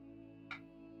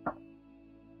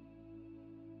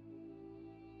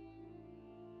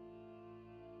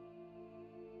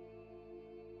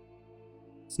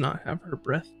 Let's not have her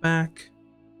breath back.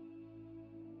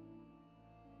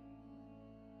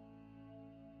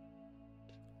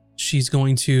 She's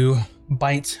going to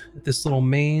bite at this little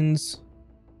Mains.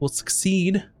 Will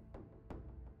succeed.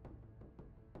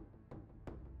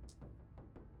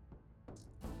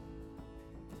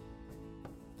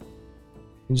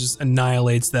 And just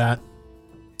annihilates that.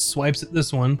 Swipes at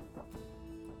this one.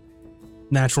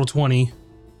 Natural 20.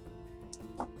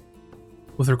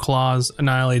 With her claws,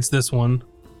 annihilates this one.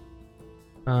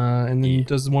 And then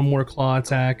does one more claw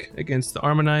attack against the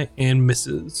Armonite and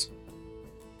misses.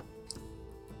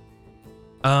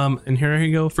 And here I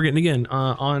go, forgetting again.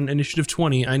 On initiative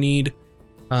 20, I need,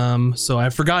 so I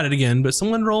forgot it again, but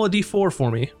someone roll a d4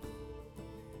 for me.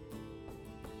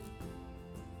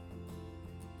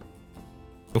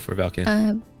 Go for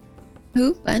Valken.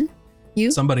 Who? Ben?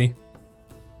 You? Somebody.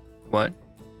 What?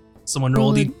 Someone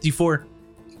roll a Roll d4.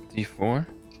 D4?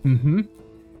 Mm-hmm.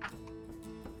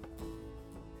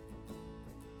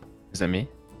 Is that me?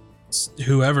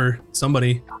 Whoever.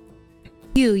 Somebody.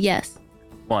 You, yes.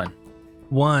 1.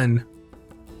 1.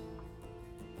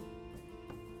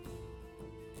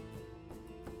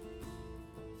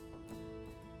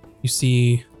 You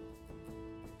see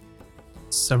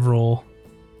several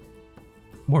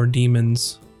more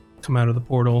demons come out of the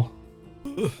portal.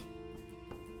 And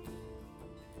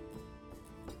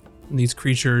these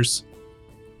creatures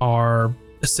are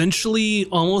essentially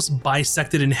almost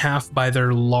bisected in half by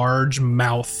their large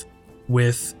mouth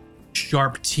with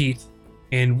sharp teeth.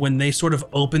 And when they sort of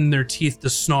open their teeth to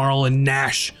snarl and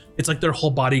gnash, it's like their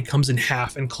whole body comes in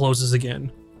half and closes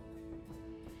again.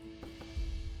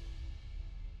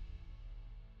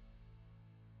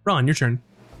 Ron, your turn.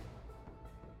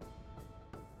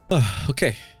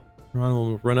 Okay. Ron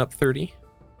will run up 30.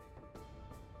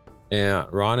 Yeah,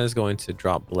 Ron is going to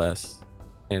drop Bless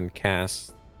and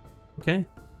cast Okay.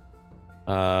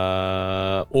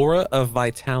 Aura of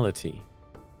Vitality.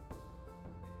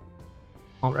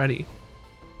 Alrighty.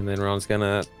 And then Ron's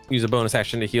gonna use a bonus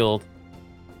action to heal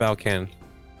Valken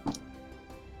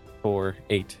for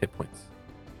 8 hit points.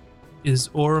 Is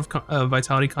Aura of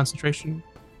Vitality concentration?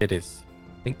 It is.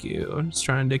 Thank you. I'm just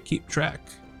trying to keep track.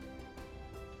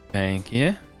 Thank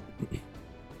you.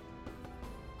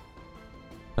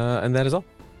 And that is all.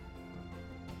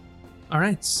 All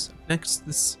right. So next,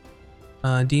 this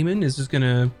demon is just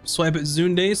gonna swipe at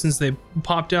Zunde since they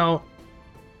popped out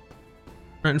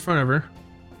right in front of her.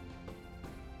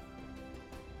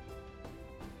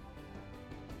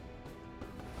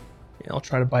 Yeah, I'll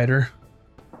try to bite her.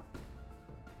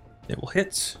 It will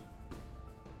hit.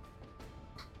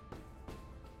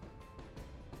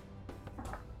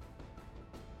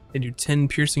 They do 10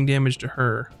 piercing damage to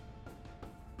her.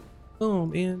 Oh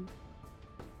man.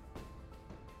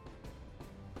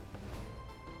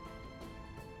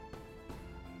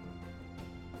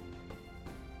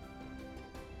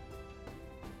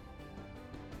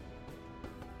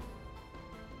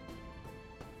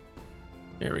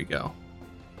 There we go.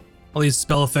 all these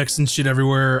spell effects and shit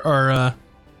everywhere are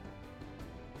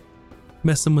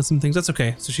messing with some things. That's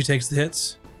okay. So she takes the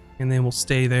hits, and then we'll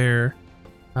stay there.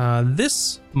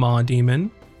 This Maw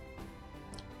Demon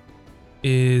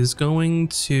is going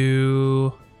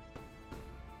to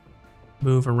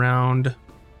move around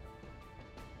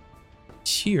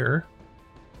here.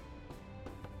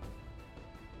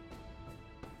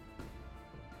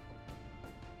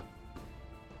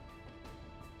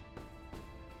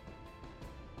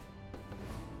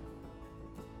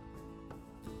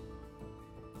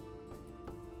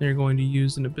 They're going to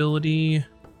use an ability.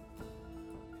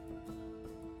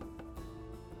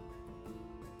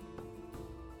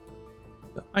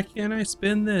 Why can't I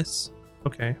spin this?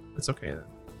 Okay, that's okay then.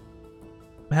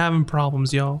 I'm having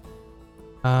problems, y'all.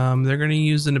 They're going to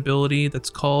use an ability that's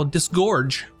called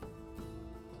Disgorge.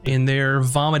 And they're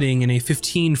vomiting in a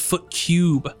 15-foot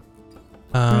cube.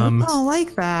 Oh, like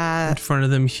In that. front of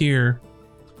them here.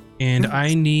 And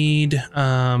I need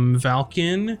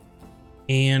Valken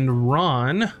and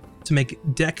Ron to make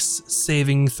Dex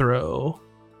saving throw,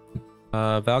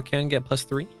 Val can get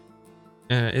 +3.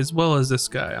 as well as this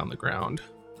guy on the ground.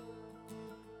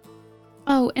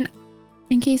 Oh, and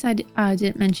in case I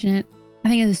didn't mention it, I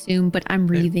think I assumed, but I'm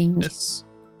breathing. Yes.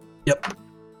 Yep.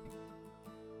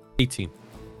 18.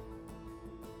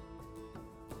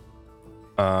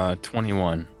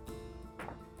 21.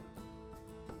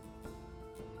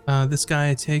 This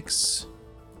guy takes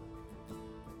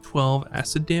 12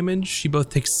 acid damage. She both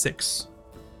takes 6.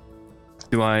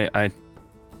 Do I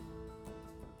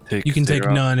take You can take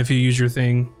 0? none if you use your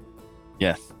thing.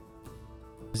 Yes.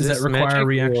 Does that this require a magic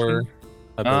reaction? or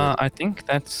ability? I think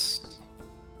that's.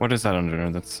 What is that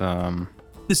under? That's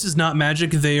This is not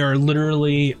magic. They are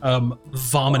literally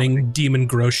vomiting demon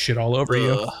gross shit all over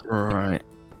you. right.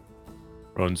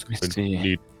 Runs me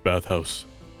see. bathhouse.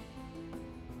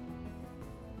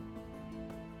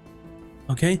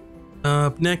 Okay.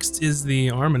 Up next is the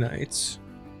Armonite.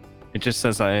 It just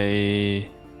says I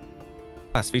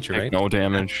Class feature, take right? no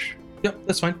damage. Yep,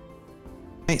 that's fine.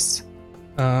 Nice.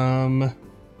 Armonite.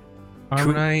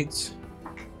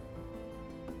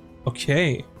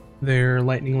 Okay. Their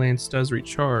lightning lance does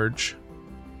recharge.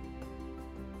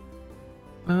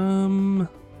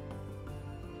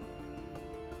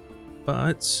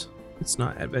 But it's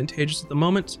not advantageous at the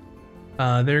moment.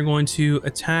 They're going to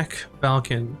attack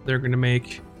Valken. They're going to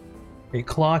make a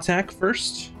claw attack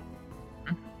first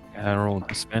I rolled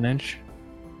the spinach.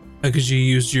 because you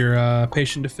used your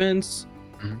patient defense.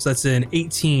 Mhm. So that's an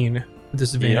 18 with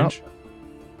disadvantage.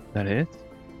 That it? Yep.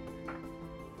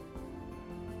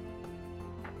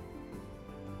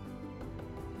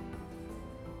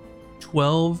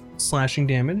 12 slashing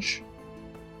damage.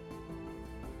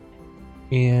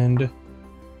 And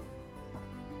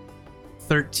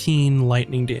 13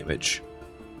 lightning damage.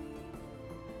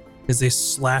 As they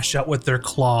slash out with their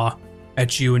claw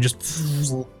at you and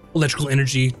just electrical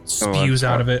energy spews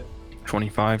out of it.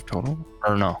 25 total?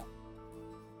 Or no?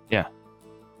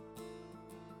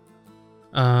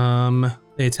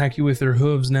 They attack you with their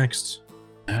hooves next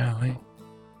Oh, wait.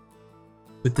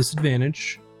 with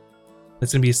disadvantage.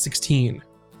 That's gonna be a 16.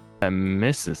 That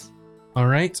misses. All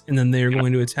right, and then they are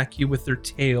going to attack you with their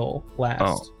tail last.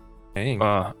 Oh. Dang.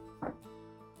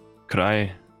 Could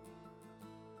I?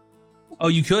 Oh,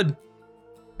 you could.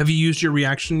 Have you used your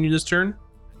reaction this turn?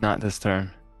 Not this turn.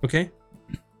 Okay.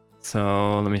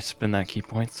 So let me spin that key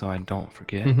point so I don't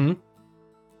forget. Mm-hmm.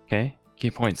 Okay, key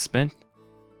point spent.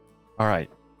 All right.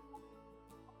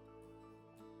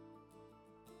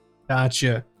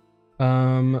 Gotcha.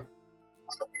 The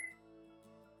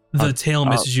tail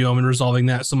misses you. I'm resolving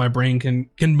that so my brain can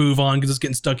move on because it's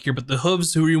getting stuck here. But the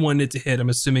hooves, who are you wanting it to hit? I'm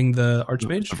assuming the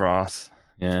Archmage. Ross.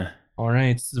 Yeah. All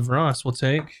right, Zavras will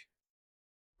take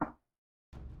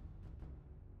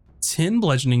 10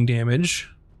 bludgeoning damage.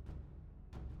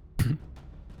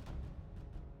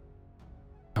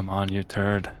 Come on, you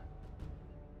turd.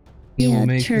 He will Yeah,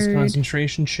 make his turd.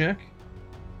 concentration check.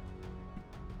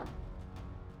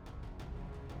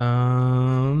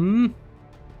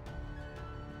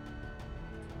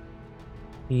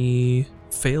 He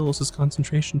fails his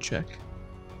concentration check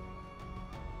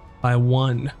by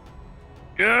 1.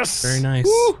 Yes. Very nice.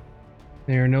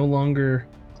 They are no longer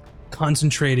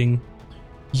concentrating.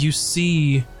 You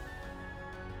see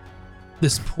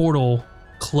this portal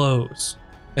close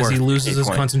as he Worth loses 8 his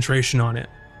points. concentration on it.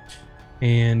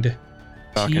 And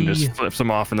Falcon he- just flips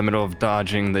him off in the middle of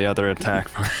dodging the other attack.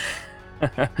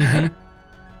 Mhm.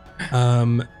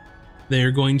 They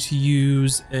are going to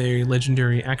use a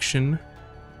legendary action.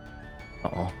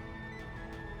 Uh-oh.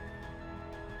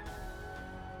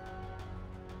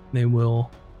 They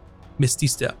will Misty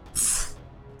Step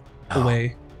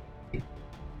away.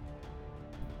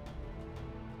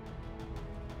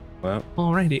 Well,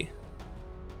 Alrighty.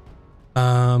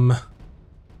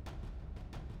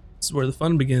 This is where the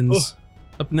fun begins.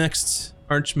 Up next,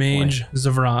 Archmage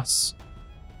Zavras.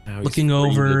 Now he's Looking free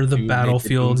over to the do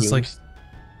battlefield, naked it's like,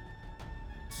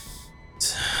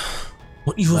 booms.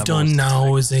 what you have done Levels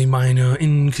now is a minor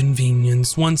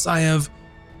inconvenience. Once I have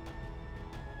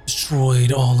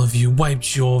destroyed all of you,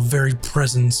 wiped your very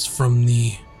presence from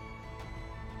the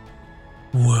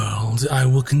world, I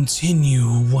will continue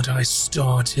what I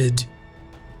started.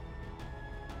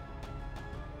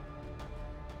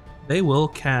 They will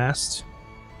cast.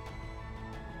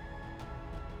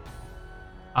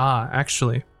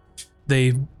 Actually,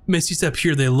 they Misty Step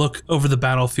here. They look over the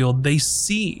battlefield. They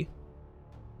see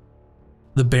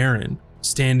the Baron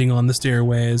standing on the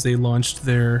stairway as they launched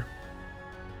their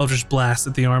Eldritch Blast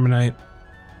at the Armonite.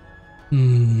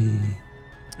 And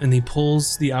he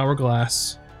pulls the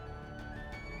hourglass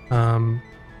out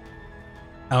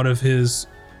of his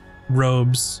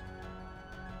robes.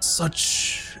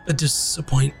 Such a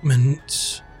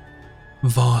disappointment,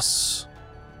 Voss.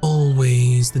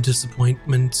 Always the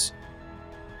disappointment.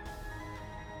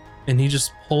 And he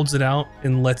just holds it out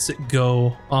and lets it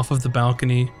go off of the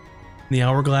balcony. The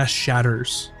hourglass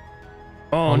shatters.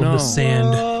 oh All no. of the sand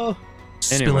Oh,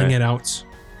 spilling Anyway. it out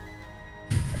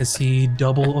as he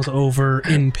doubles over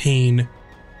in pain.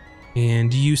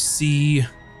 And you see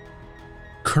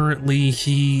currently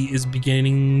he is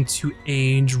beginning to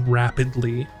age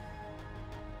rapidly.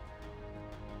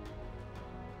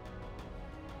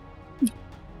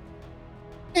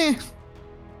 Eh.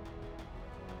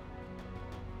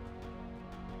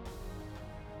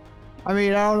 I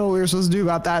mean, I don't know what we're supposed to do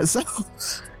about that, so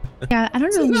Yeah, I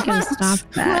don't know if we can stop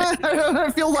that.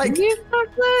 I feel like Can you stop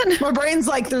that? my brain's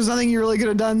like, there's nothing you really could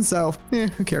have done, so who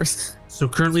cares? So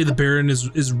currently the Baron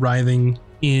is writhing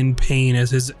in pain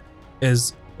as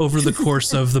over the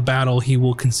course of the battle he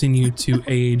will continue to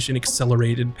age an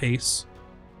accelerated pace.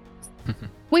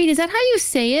 Wait, is that how you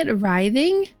say it?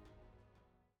 Writhing?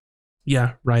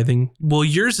 Yeah, writhing. Well,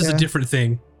 yours is a Yeah. different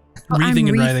thing. Oh, Wreathing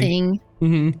I'm and writhing.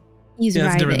 writhing. hmm He's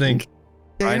Yeah, it's a writhing. different thing.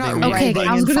 Yeah, you're not Writhing. Okay, writhing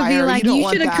I was in gonna be fire. like, don't you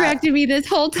want should have that. corrected me this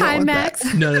whole Don't time, want Max.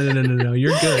 that. No.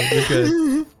 You're good. You're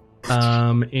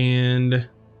good. And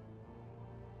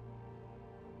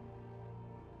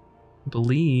I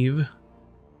believe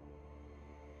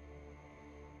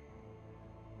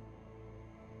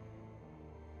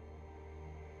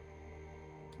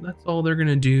that's all they're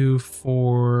gonna do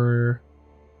for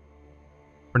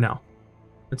now.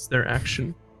 That's their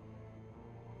action.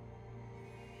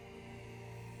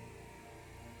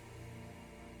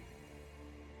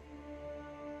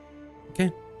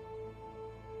 Okay.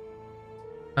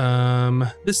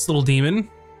 This little demon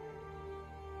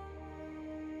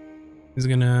is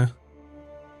gonna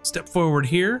step forward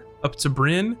here up to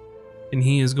Bryn, and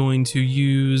he is going to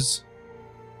use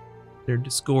their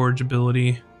disgorge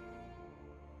ability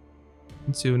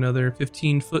into another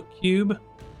 15-foot cube.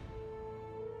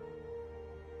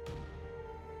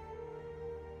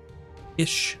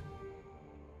 Ish.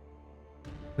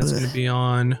 That's going to be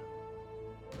on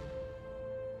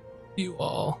you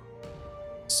all.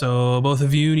 So both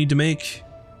of you need to make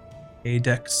a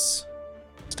Dex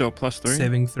Still +3.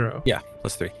 saving throw. yeah,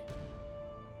 +3.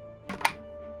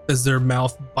 As their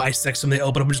mouth bisects them, they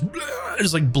open up and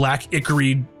just like black,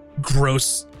 ichory,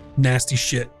 gross, nasty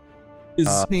shit is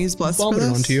Sneeze blessed for vomited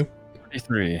this? onto you.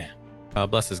 33.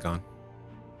 Bless is gone.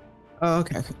 Oh,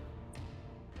 okay.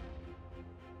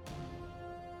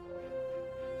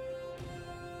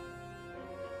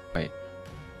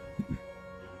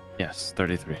 Yes,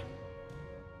 33.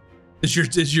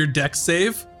 Is your Dex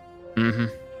save? Mm-hmm.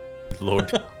 Good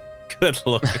lord. Good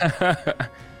lord.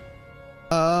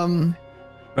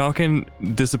 Falcon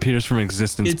disappears from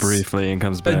existence It's briefly and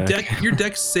comes A back. your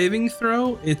Dex saving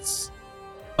throw, it's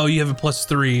you have a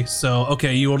 +3, so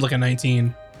okay, you rolled like a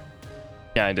 19.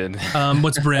 Yeah, I did.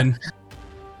 What's Bryn?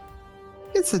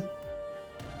 It's a.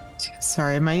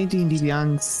 Sorry, my D&D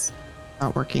Beyond's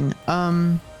not working.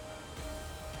 I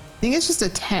think it's just a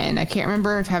 10. I can't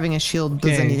remember if having a shield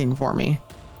does Okay. anything for me.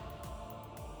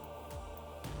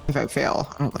 If I fail,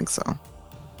 I don't think so.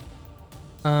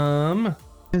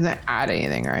 Doesn't add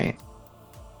anything, right?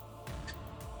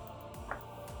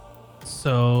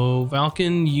 So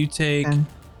Valken, you take 10.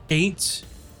 8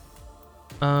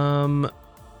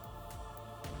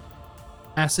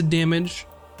 acid damage.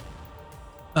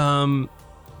 Bryn,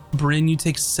 you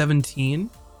take 17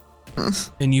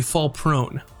 and you fall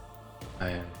prone.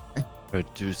 I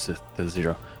reduce it to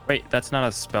 0. Wait, that's not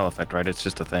a spell effect, right? It's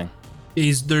just a thing.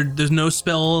 There's no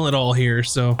spell at all here,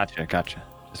 so Gotcha.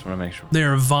 Just want to make sure.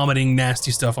 They're vomiting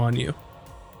nasty stuff on you.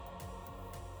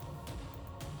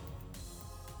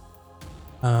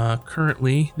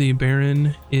 Currently, the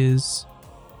Baron is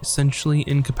essentially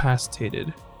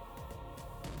incapacitated.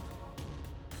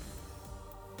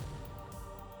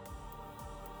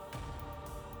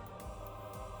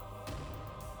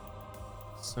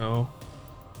 So,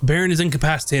 Baron is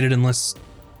incapacitated unless,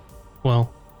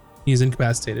 well, he's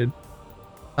incapacitated.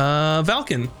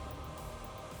 Valken.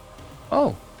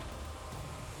 Oh.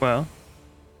 Well.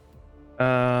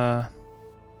 I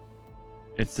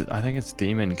think it's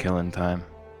demon killing time.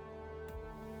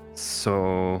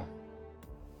 So,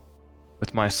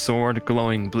 with my sword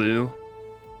glowing blue,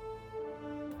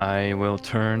 I will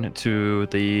turn to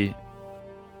the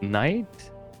knight,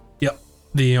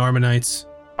 The Armanites.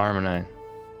 Armonite,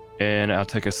 and I'll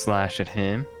take a slash at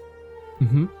him.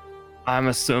 Mm-hmm. I'm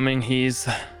assuming he's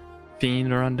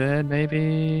fiend or undead,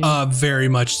 maybe. Very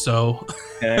much so.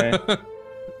 Okay.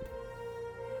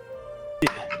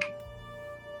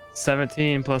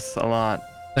 17 plus a lot.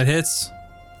 That hits.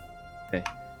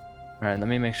 All right, let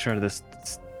me make sure this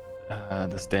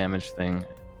this damage thing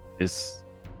is.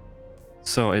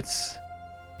 So it's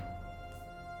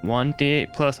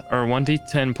 1d8 plus or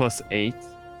 1d10 plus 8,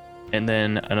 and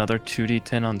then another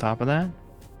 2d10 on top of that.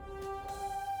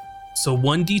 So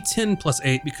 1d10 plus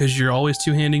 8 because you're always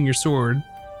two-handing your sword.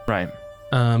 Right.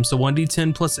 So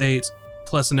 1d10 plus 8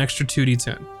 plus an extra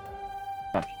 2d10.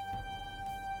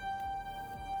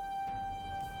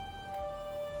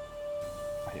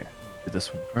 Here, do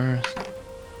this one first.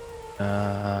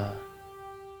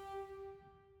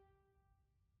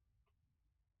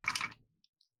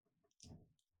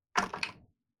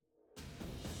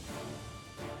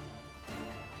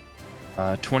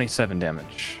 27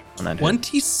 damage on that hit.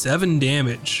 27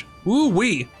 damage. Ooh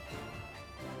wee.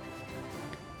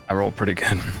 I rolled pretty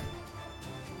good.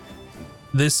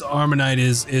 This Armonite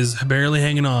is barely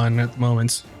hanging on at the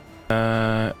moment.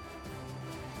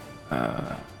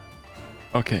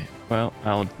 Okay. Well,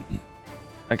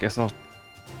 I guess I'll.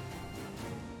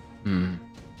 Dang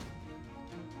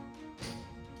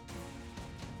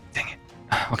it.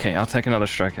 Okay, I'll take another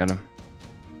strike at him.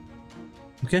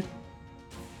 Okay.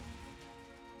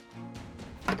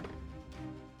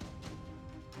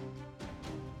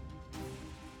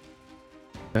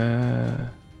 Uh,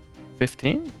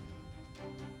 15.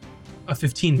 A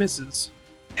 15 misses.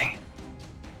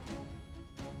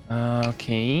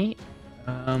 Okay.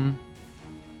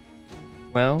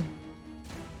 Well,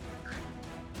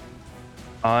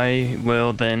 I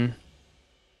will then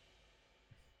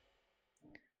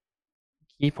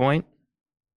key point,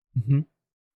 Mm-hmm.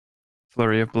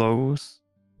 flurry of blows.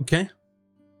 Okay.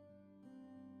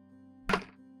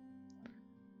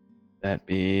 That'd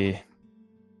be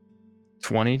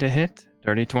 20 to hit,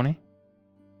 dirty 20.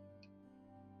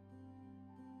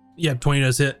 Yeah, 20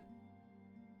 does hit.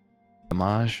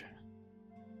 Damage.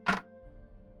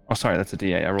 Oh, sorry, that's a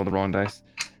D8. I rolled the wrong dice.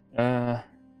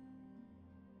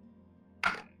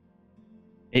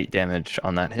 8 damage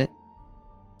on that hit.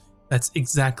 That's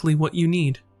exactly what you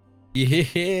need.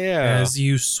 Yeah. As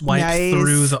you swipe Nice.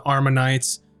 through the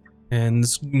Armonites and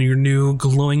your new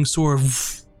glowing sword,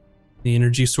 the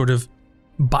energy sort of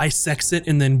bisects it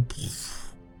and then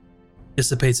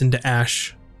dissipates into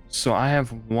ash. So I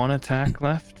have one attack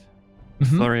left. Mhm.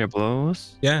 Flurry of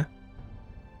blows. Yeah.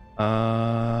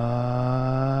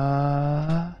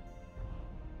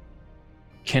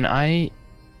 Can I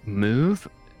move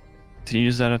to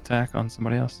use that attack on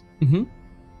somebody else? Mm-hmm.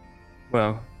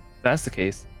 Well, if that's the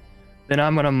case, then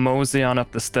I'm gonna mosey on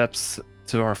up the steps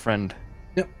to our friend.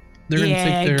 They're going to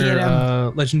Yeah, take get 'em. their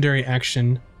legendary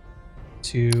action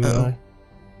to Uh-oh.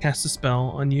 cast a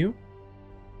spell on you.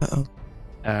 Uh-oh.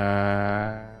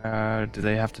 Do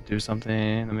they have to do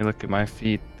something? Let me look at my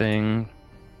feet thing.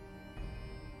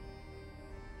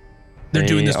 They're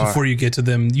doing They this are- before you get to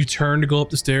them. You turn to go up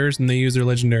the stairs and they use their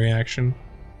legendary action.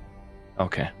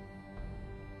 Okay.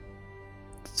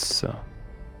 So.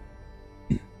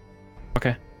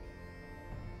 Okay.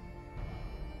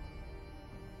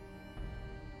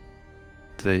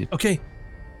 Do they? Okay.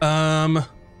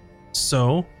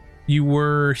 So you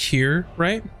were here,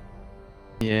 right?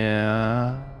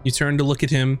 Yeah. You turn to look at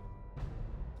him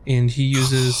and he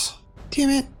uses Damn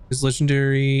it. his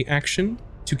legendary action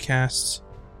to cast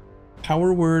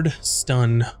Power Word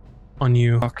Stun on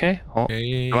you. Okay. Oh,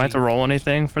 Okay. do I have to roll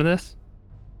anything for this?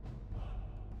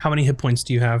 How many hit points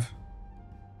do you have?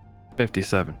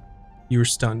 57. You were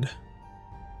stunned.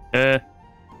 Dang.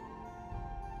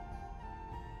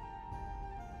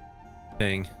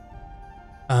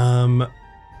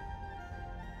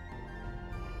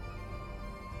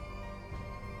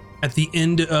 At the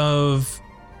end of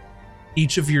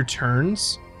each of your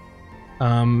turns,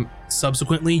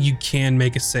 subsequently, you can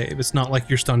make a save. It's not like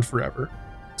you're stunned forever.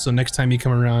 So next time you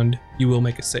come around, you will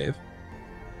make a save.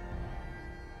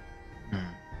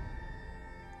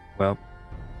 Well,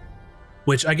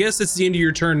 Which I guess it's the end of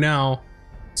your turn now,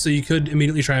 so you could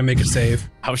immediately try and make a save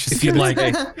I was just if you'd gonna like,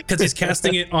 say, because he's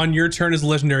casting it on your turn as a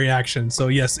legendary action. So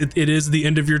yes, it is the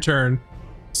end of your turn,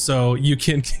 so you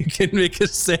can make a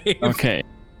save. okay.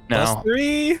 Now,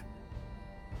 +3.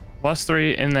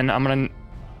 +3, and then I'm gonna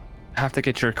have to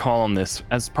get your call on this.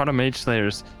 As part of Mage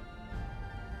Slayers,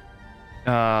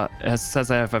 it says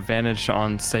I have advantage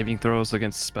on saving throws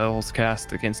against spells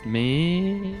cast against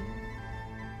me,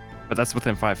 but that's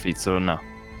within 5 feet, so no.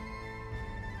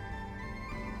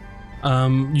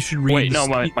 You should read. Wait, no,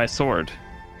 the- my sword.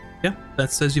 Yeah,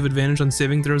 that says you have advantage on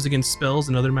saving throws against spells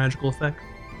and other magical effects.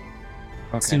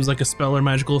 Okay. Seems like a spell or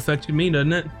magical effect to me,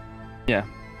 doesn't it? Yeah.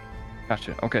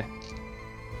 Gotcha. Okay.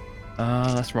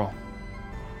 Let's roll.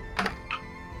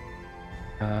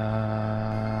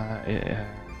 Yeah.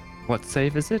 What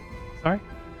save is it? Sorry.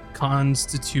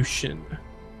 Constitution.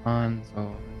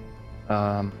 So,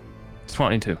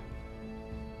 22.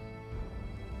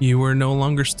 You are no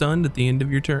longer stunned at the end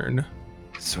of your turn.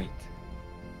 Sweet.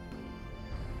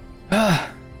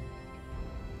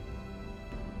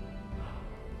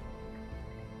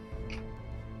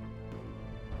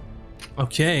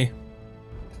 Okay.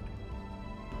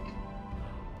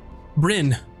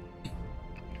 Bryn.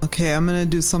 Okay, I'm gonna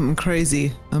do something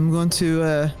crazy. I'm going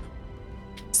to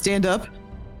stand up,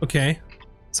 Okay.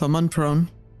 so I'm unprone,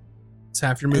 It's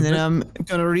half your and movement. then I'm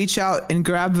gonna reach out and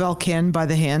grab Valkan by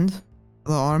the hand,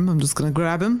 the arm. I'm just gonna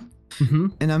grab him, Mm-hmm.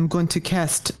 and I'm going to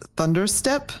cast Thunder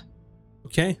Step,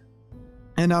 Okay.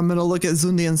 and I'm gonna look at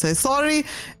Zundi and say sorry,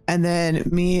 and then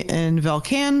me and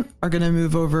Valkan are gonna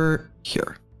move over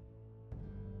here.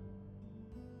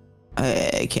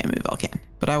 I can't move Valkan,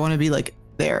 but I want to be like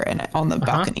there and on the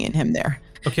balcony and him there.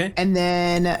 Okay. And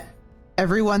then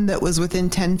everyone that was within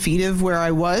 10 feet of where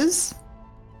I was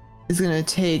is going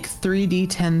to take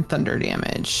 3d10 thunder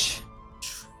damage.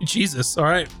 Jesus. All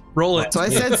right. Roll it. So I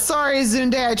said, sorry,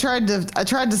 Zunde. I tried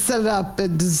to set it up.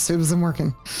 It wasn't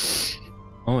working.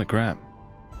 Holy crap.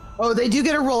 Oh, they do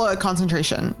get a roll a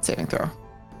concentration saving throw.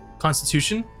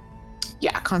 Constitution.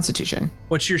 Yeah, Constitution.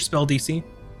 What's your spell DC?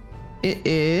 It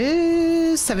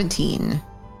is 17.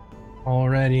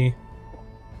 Alrighty.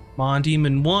 Mon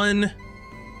Demon 1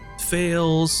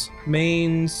 fails.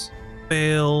 Mains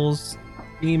fails.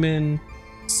 Demon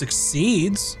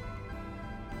succeeds.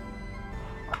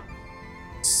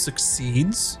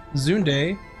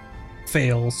 Zunde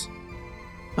fails.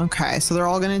 Okay, so they're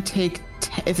all going to take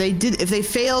if they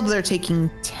failed, they're taking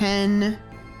 10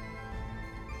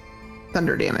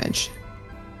 thunder damage.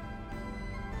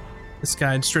 This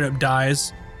guy straight up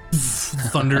dies.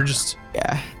 Thunder just.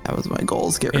 Yeah, that was my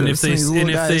goals. Get rid And of if they some of these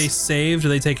little guys. save, do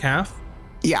they take half?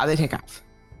 Yeah, they take half.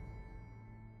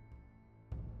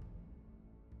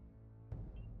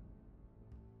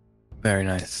 Very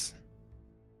nice.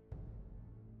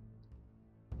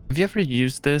 Have you ever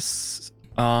used this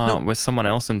with someone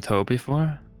else in tow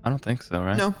before? I don't think so,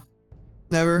 right? No,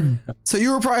 never. So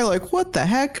you were probably like, "What the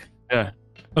heck?" Yeah.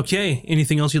 Okay.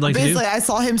 Anything else you'd like to do? Basically, I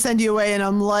saw him send you away, and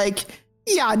I'm like,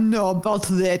 "Yeah, no, about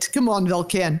that. Come on,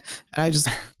 Velkan." And I just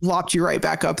lopped you right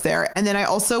back up there. And then I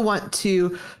also want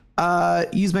to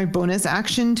use my bonus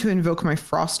action to invoke my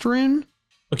frost rune,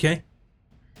 Okay.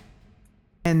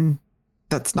 and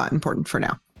that's not important for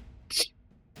now.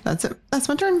 That's it. That's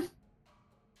my turn.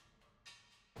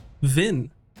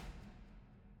 Vin.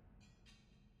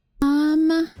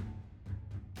 I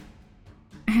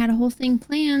had a whole thing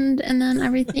planned and then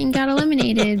everything got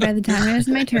eliminated by the time it was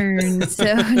my turn. So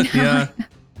now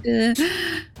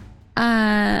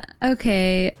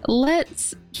okay,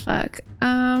 let's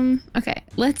okay,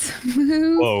 let's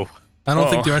move. Whoa. I don't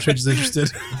think Oh. the Archmage is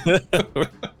interested.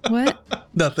 What?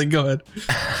 Nothing. Go ahead.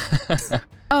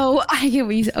 Oh, I get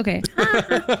what you said. Okay.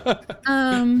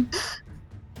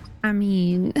 I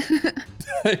mean,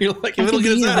 You're like, I if it'll can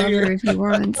get be us out of lover here. if you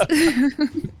want.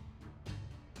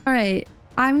 All right,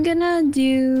 I'm gonna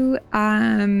do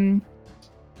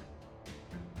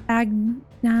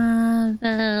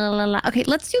okay,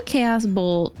 let's do Chaos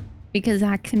Bolt because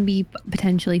that can be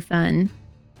potentially fun.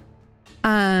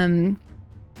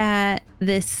 At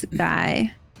this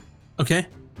guy. Okay.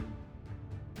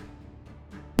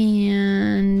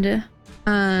 And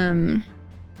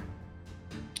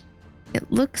it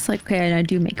looks like okay, I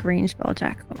do make a range spell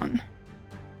attack. Hold on.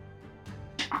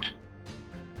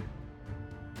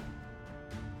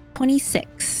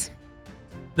 26.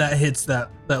 That hits that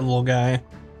little guy.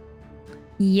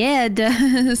 Yeah, it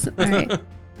does. All right.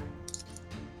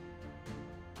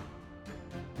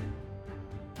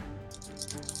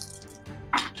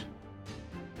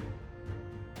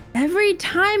 Every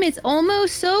time it's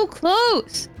almost so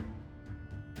close.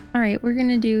 All right, we're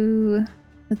gonna do,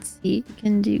 let's see, we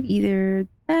can do either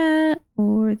that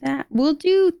or that. We'll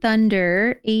do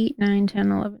thunder, 8, 9,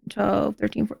 10, 11, 12,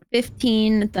 13, 14,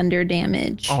 15 thunder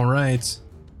damage. All right.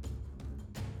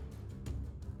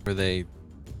 Were they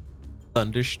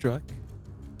thunderstruck?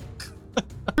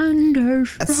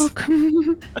 Thunderstruck.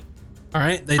 All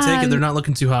right. They take it. They're not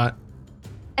looking too hot.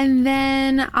 And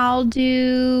then I'll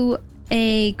do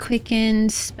a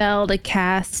quickened spell to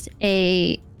cast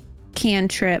a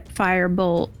cantrip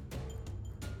firebolt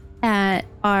at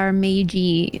our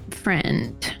magey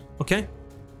friend. Okay.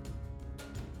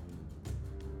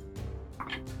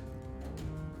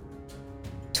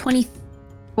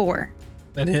 $24.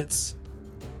 That hits.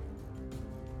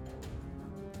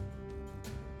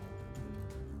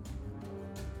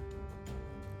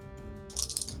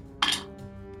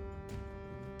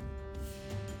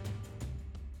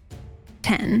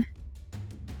 $10.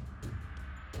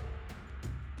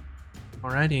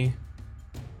 Alrighty.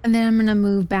 And then I'm gonna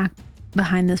move back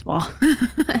behind this wall.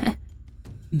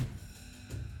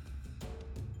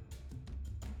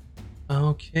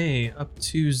 Okay, up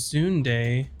to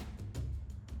Zunde.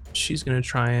 She's gonna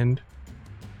try and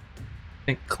I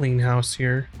think clean house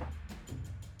here.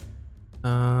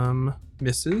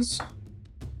 Misses.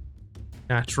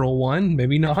 Natural one,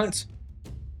 maybe not.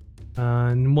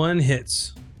 And one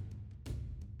hits.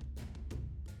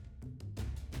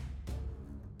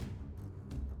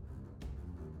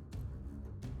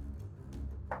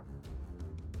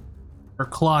 Her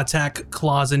claw attack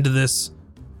claws into this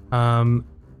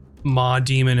maw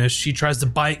demon as she tries to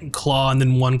bite and claw, and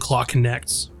then one claw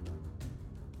connects.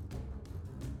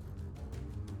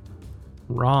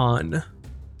 Ron.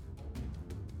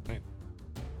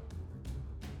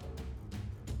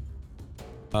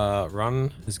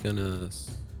 Ron is gonna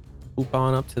swoop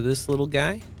on up to this little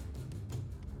guy.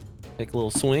 Take a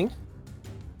little swing.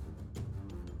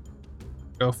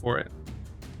 Go for it.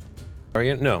 Are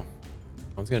you? No.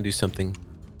 Ron's gonna do something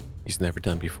he's never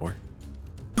done before.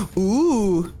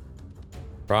 Ooh.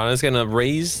 Ron is gonna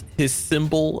raise his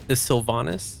symbol as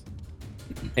Sylvanas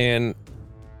and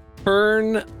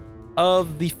turn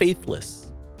of the faithless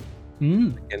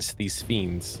against these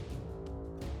fiends.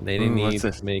 They Ooh, need what's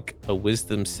this? to make a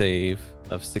wisdom save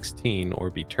of 16 or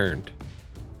be turned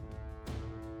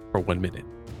for 1 minute.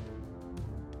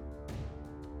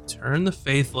 Turn the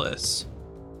faithless.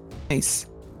 Nice.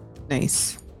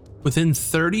 Nice. Within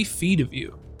 30 feet of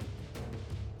you.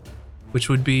 Which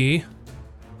would be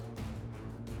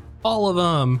all of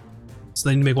them. So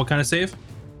they need to make what kind of save?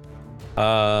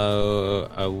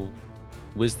 A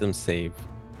wisdom save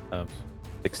of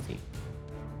 16.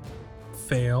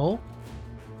 Fail.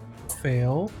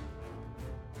 Fail.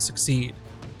 Succeed.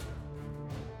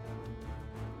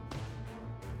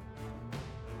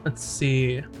 Let's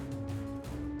see.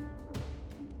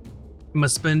 It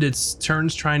must spend its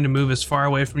turns trying to move as far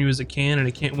away from you as it can, and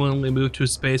it can't willingly move to a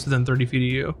space within 30 feet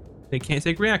of you. It can't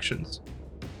take reactions.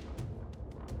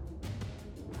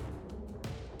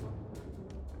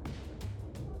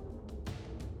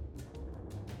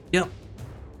 Yep.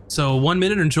 So 1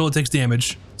 minute until it takes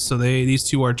damage. So these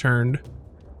two are turned.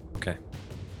 Okay.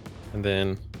 And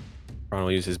then Ron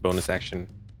will use his bonus action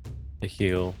to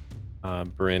heal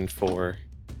Bryn for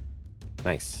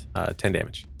 10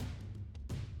 damage.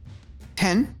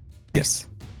 10? Yes.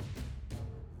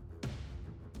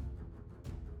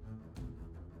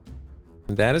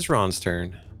 And that is Ron's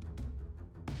turn.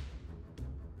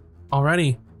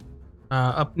 Alrighty.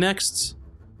 Up next,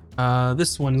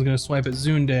 this one is going to swipe at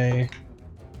Zunde.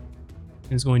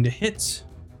 Is going to hit.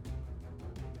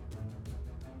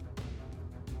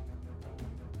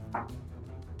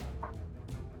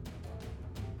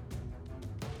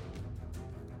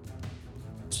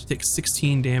 She takes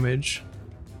 16 damage.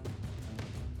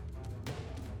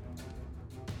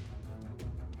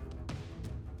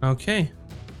 Okay.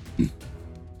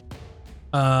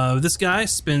 This guy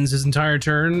spends his entire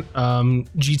turn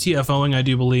GTFOing, I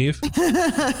do believe.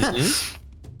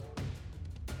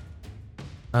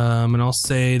 And I'll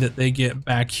say that they get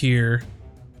back here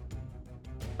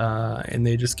and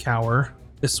they just cower.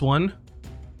 This one,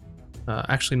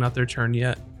 actually not their turn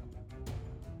yet.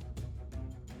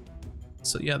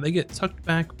 So yeah, they get tucked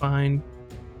back behind.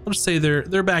 I'll just say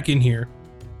they're back in here.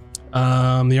 The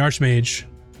Archmage.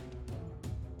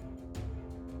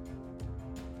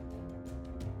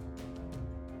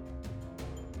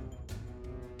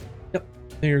 Yep,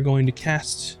 they are going to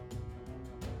cast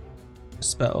a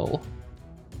spell.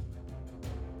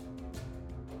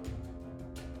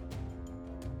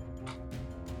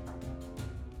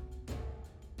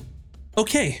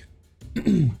 Okay.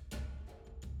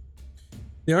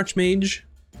 The Archmage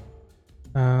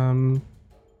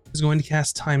is going to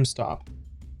cast Time Stop.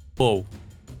 Whoa.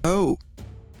 Oh.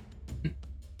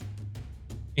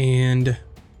 And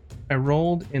I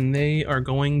rolled, and they are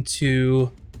going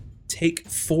to take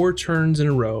 4 turns in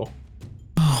a row.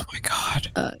 Oh my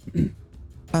god.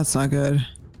 That's not good.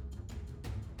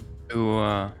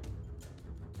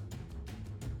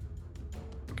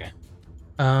 Okay.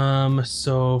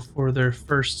 So for their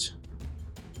first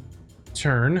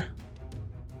turn,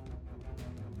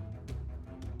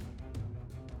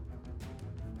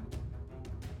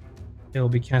 they'll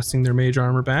be casting their mage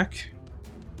armor back.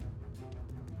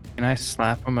 Can I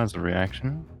slap him as a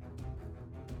reaction?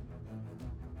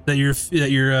 That your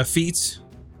feat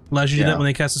allows you to do Yeah. that when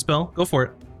they cast a spell. Go for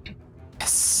it.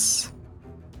 Yes.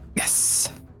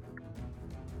 Yes.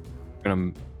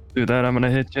 Gonna do that. I'm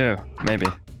gonna hit you. Maybe.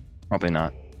 Probably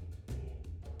not.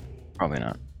 Probably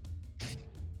not.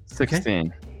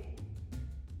 16.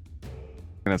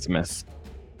 That's a miss.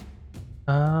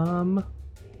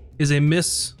 Is a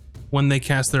miss when they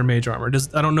cast their mage armor.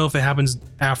 I don't know if it happens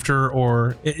after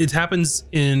or it happens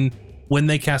in when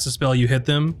they cast a spell you hit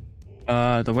them.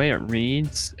 The way it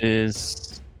reads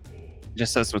is it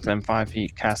just says within 5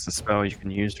 feet, cast a spell. You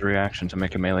can use the reaction to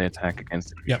make a melee attack against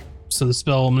the creature. Yep. So the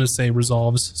spell I'm going to say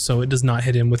resolves, so it does not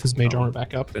hit him with his mage Oh. armor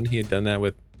back up. Couldn't he have done that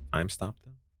with Time Stop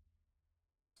though?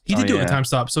 He did Oh, do it yeah. with time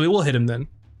stop, so it will hit him then.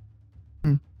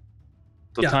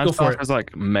 So Yeah, time go for stop it. is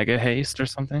like mega haste or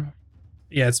something.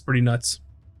 Yeah, it's pretty nuts.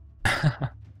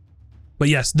 But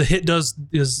yes, the hit does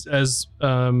is as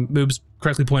Moobs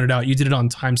correctly pointed out, you did it on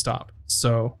time stop.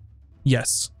 So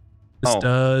yes, this Oh.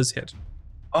 does hit.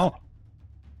 Oh,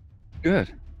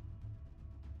 good.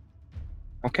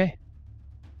 Okay,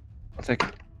 I'll take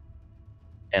it.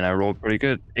 And I rolled pretty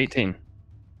good. 18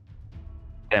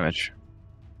 damage.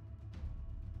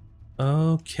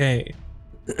 Okay.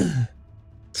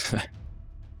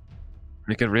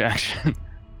 Pretty good reaction.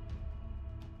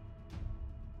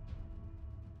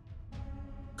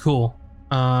 Cool.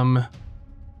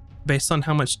 Based on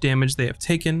how much damage they have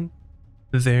taken,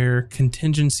 their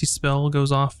contingency spell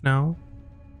goes off now,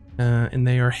 and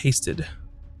they are hasted.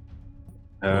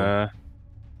 Oh.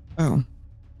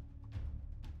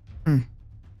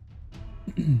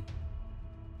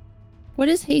 What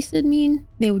does hasted mean?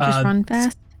 They would just run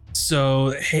fast?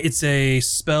 So it's a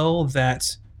spell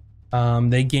that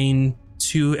they gain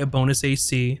 2 a bonus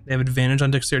AC. They have advantage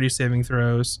on dexterity saving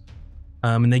throws,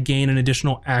 and they gain an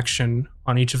additional action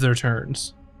on each of their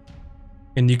turns.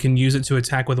 And you can use it to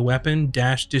attack with a weapon,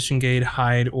 dash, disengage,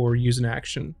 hide, or use an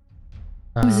action.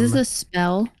 Was this a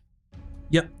spell?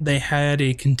 Yep, they had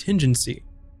a contingency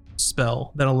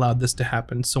spell that allowed this to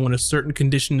happen. So when a certain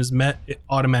condition is met, it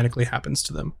automatically happens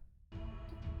to them.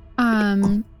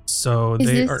 So Is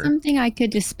they this are something I could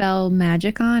dispel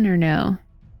magic on or no?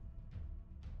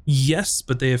 yes,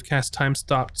 but they have cast time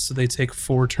stopped, so they take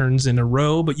 4 turns in a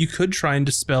row. But you could try and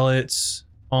dispel it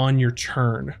on your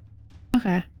turn.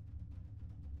 Okay.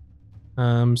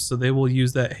 So they will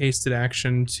use that hasted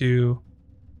action to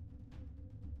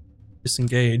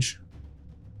disengage.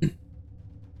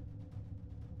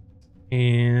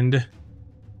 And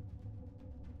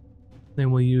they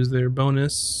will use their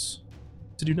bonus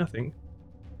to do nothing.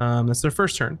 That's their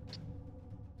first turn.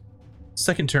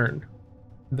 Second turn,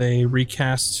 they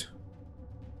recast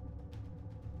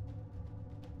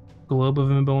Globe of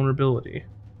Invulnerability.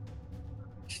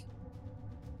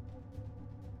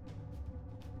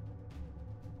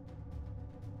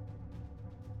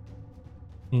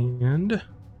 And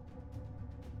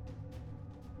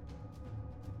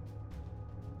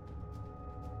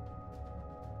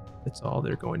that's all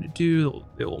they're going to do.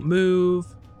 They will move.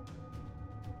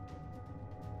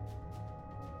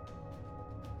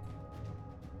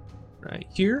 Right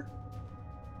here.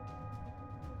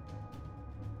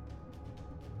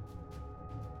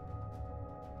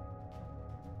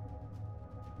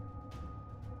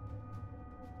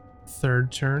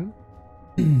 Third turn.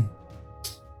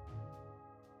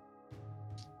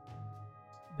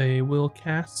 They will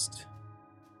cast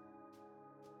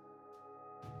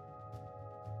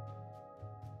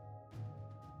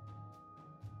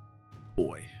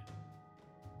Boy.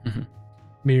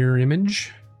 Mirror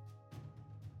Image.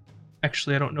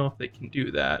 Actually, I don't know if they can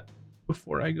do that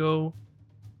before I go.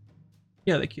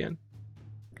 Yeah, they can.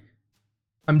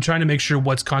 I'm trying to make sure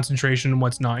what's concentration and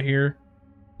what's not here.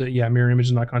 But yeah, Mirror Image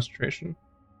is not concentration.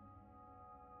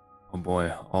 Oh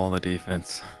boy, all the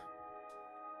defense.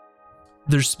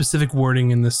 There's specific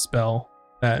wording in this spell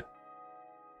that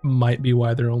might be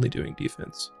why they're only doing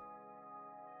defense.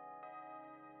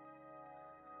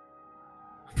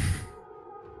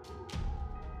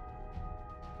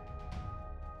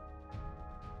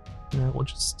 We'll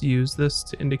just use this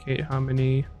to indicate how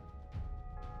many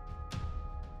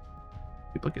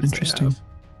duplicates they Interesting.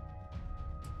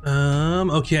 have.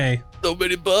 Okay. So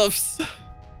many buffs.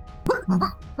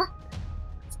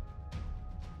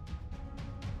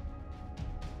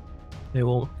 They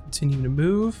will continue to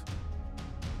move.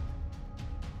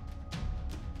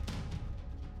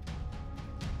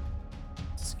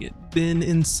 Let's get Ben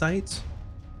in sight.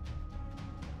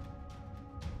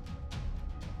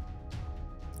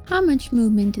 How much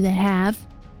movement do they have?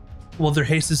 Well, they're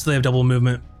hasted, so they have double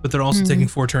movement, but they're also taking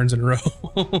 4 turns in a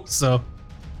row. So,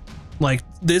 like,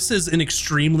 this is an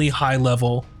extremely high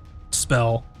level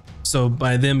spell. So,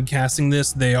 by them casting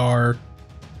this, they are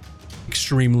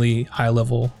extremely high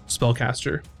level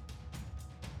spellcaster.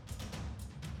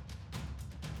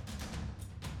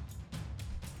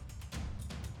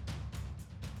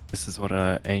 This is what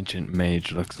an ancient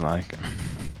mage looks like.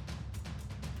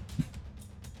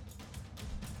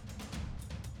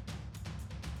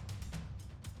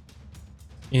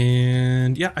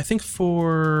 And yeah, I think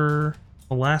for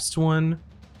the last one,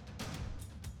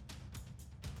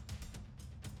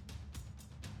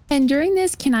 And during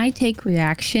this, can I take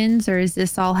reactions, or is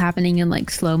this all happening in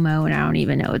like slow mo and I don't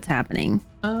even know what's happening?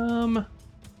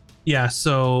 yeah,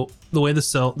 so the way the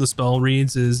spell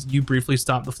reads is you briefly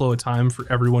stop the flow of time for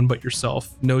everyone but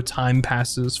yourself. No time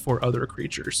passes for other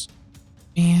creatures.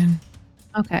 Man.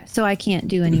 Okay, so I can't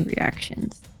do any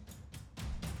reactions.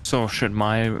 So should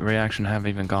my reaction have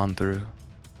even gone through?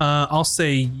 I'll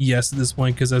say yes at this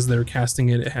point because as they're casting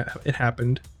it, it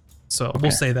happened. So Okay.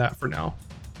 we'll say that for now.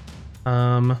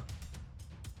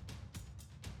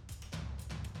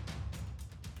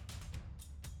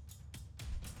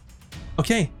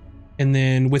 Okay, and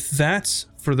then with that,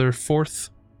 for their 4th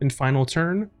and final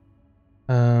turn,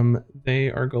 they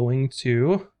are going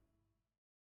to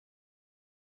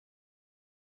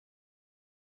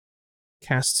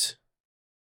cast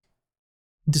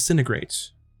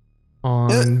Disintegrate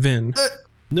on Vin.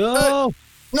 No.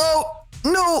 No!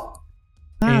 No!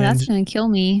 Wow, that's And- gonna kill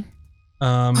me.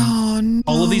 Oh no!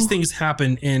 All of these things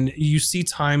happen, and you see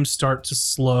time start to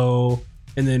slow,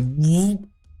 and then whoop,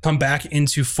 come back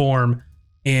into form.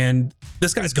 And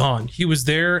this guy's gone. He was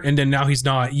there, and then now he's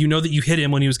not. You know that you hit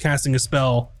him when he was casting a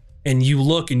spell, and you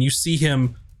look and you see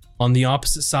him on the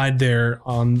opposite side there,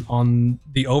 on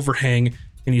the overhang,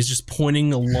 and he's just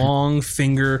pointing a long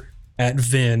finger at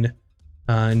Vin.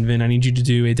 And Vin, I need you to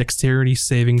do a dexterity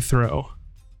saving throw.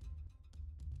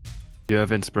 Do you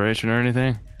have inspiration or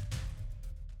anything?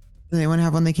 Does anyone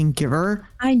have one they can give her?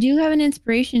 I do have an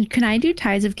inspiration. Can I do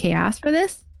Tides of Chaos for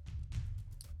this?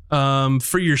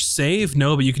 For your save,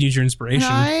 no, but you can use your inspiration.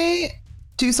 Can I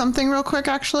do something real quick,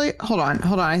 actually? Hold on.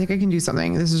 I think I can do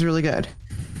something. This is really good.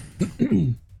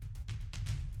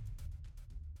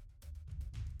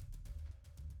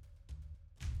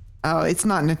 Oh, it's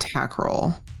not an attack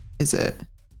roll, is it?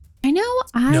 I know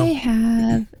I No.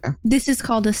 have. This is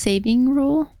called a saving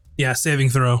roll. Yeah, saving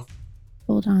throw.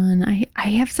 Hold on. I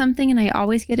have something and I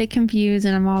always get it confused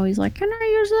and I'm always like, can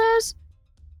I use this?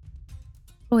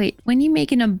 Oh, wait, when you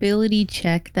make an ability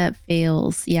check that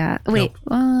fails, yeah. Wait,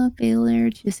 failure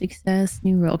to success,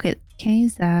 new roll. Okay,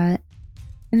 is that?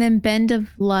 And then Bend of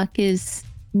Luck is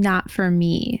not for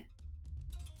me.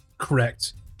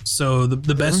 Correct. So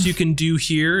the best you can do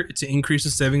here to increase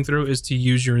the saving throw is to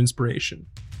use your inspiration.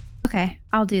 Okay,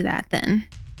 I'll do that then.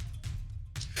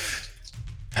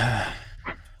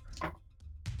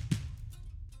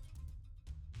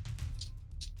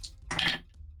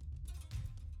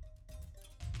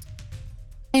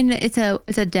 And it's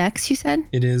a dex, you said?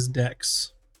 It is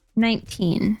Dex.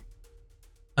 19.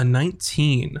 A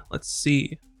 19. Let's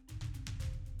see.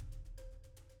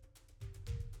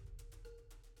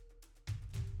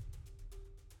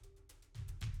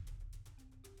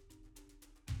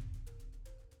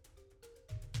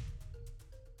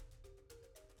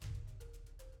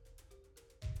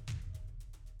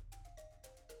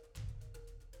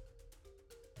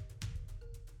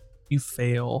 You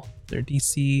fail. Their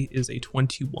DC is a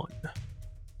 21.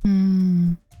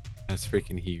 Hmm. That's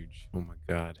freaking huge. Oh my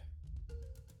god.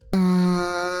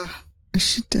 Is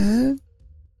she dead?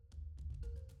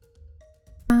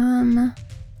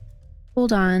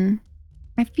 Hold on.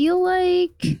 I feel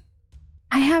like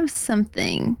I have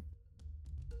something.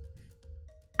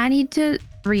 I need to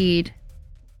read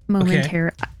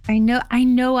momentarily. I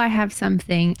know I have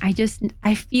something. I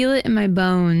feel it in my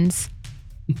bones.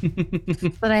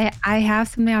 But I have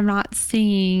something I'm not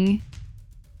seeing.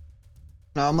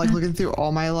 No, I'm like looking through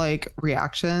all my like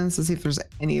reactions to see if there's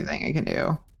anything I can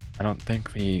do. I don't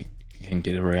think we can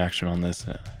get a reaction on this.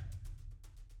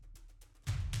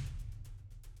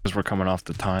 Because we're coming off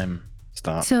the time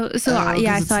stop. So Oh,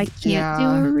 yeah, 'cause so I it's- can't do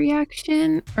yeah. a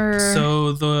reaction or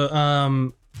So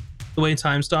the way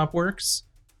time stop works,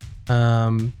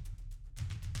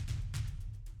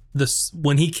 this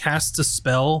when he casts a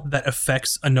spell that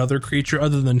affects another creature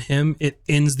other than him, it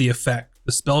ends the effect.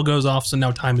 The spell goes off, so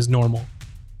now time is normal.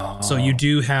 So you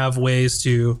do have ways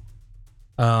to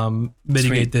mitigate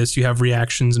Sweet. this. You have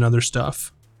reactions and other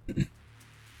stuff.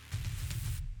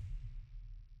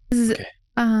 Okay.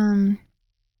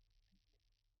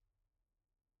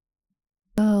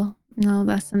 Oh no,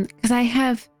 that's because I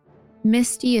have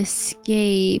Misty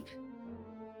Escape.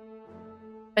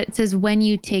 But it says when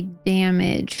you take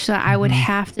damage, so I would Mhm.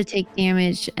 have to take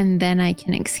damage and then I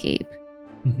can escape.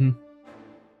 Mm-hmm.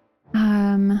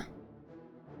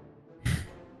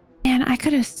 Man, I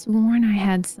could have sworn I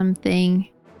had something.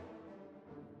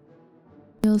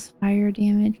 Deals fire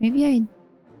damage. Maybe I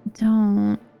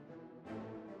don't.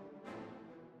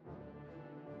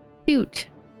 Shoot.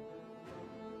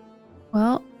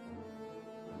 Well,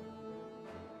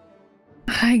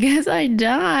 I guess I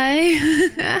die.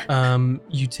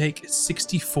 You take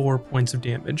 64 points of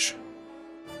damage.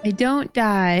 I don't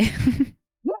die.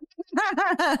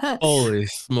 Holy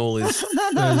smolies.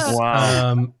 'Cause,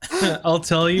 Wow. I'll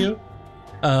tell you.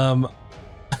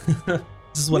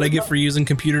 This is what I get for using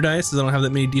computer dice, is I don't have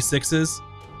that many d6s.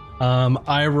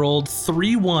 I rolled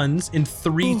 3 1s and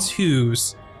 3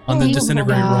 2s on the Oh,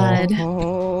 disintegrate God.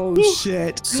 roll. Oh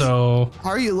shit. So How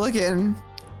are you looking?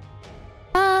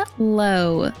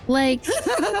 Low. Like,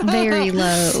 very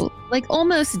low. Like,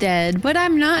 almost dead, but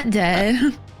I'm not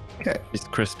dead. He's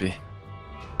crispy.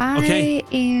 Okay.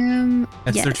 I am.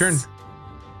 that's their turn.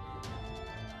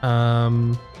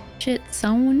 Shit,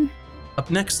 zone. Up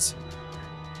next,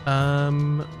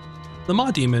 the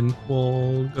Maw Demon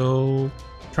will go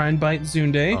try and bite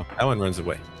Zunde. Oh, that one runs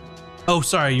away. Oh,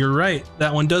 sorry, you're right.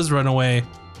 That one does run away.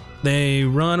 They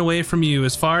run away from you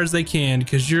as far as they can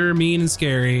because you're mean and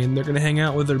scary, and they're gonna hang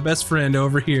out with their best friend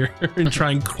over here and try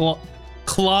and claw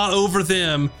over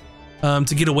them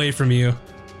to get away from you.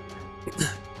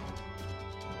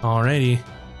 Alrighty,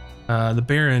 the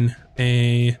Baron,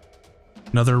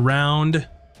 another round.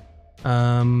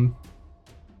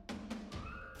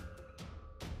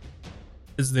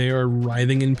 As they are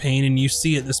writhing in pain, and you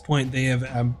see at this point they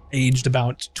have aged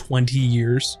about 20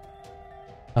 years.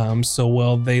 So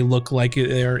while they look like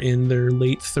they're in their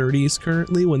late 30s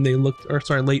currently, when they look, or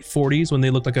sorry, late 40s when they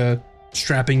look like a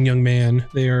strapping young man,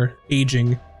 they are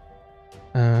aging.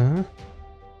 The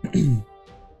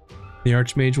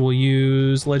Archmage will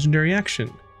use legendary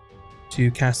action to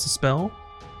cast a spell,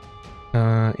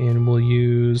 and will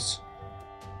use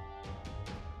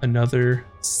another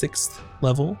 6th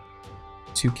level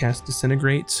to cast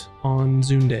Disintegrate on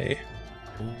Zunde.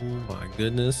 Oh my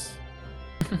goodness.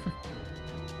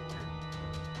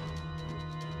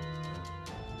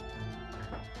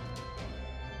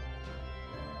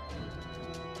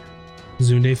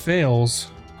 Zunde fails.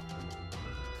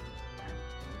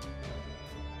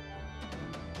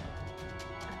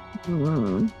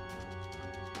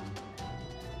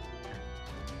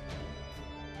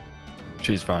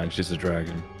 She's fine. She's a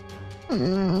dragon.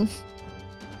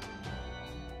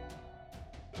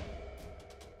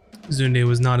 Zunde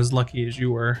was not as lucky as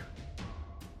you were.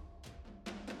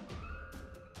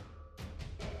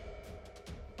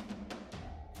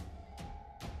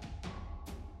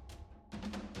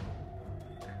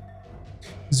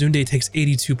 Zunde takes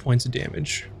 82 points of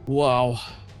damage. Wow.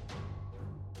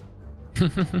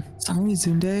 Sorry,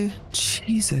 Zunde.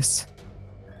 Jesus.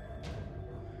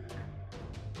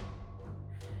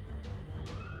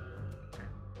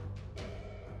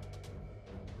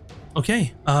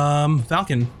 Okay,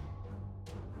 Falcon.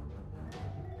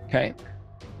 Okay.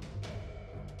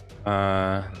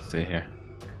 Let's see here.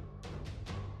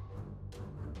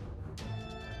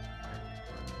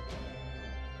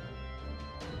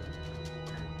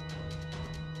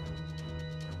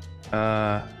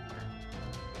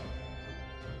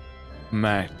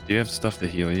 Mac, do you have stuff to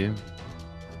heal you?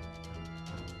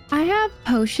 I have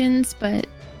potions, but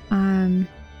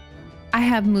I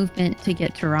have movement to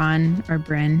get to Ron or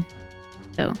Bryn,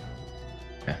 so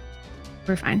Okay.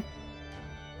 we're fine.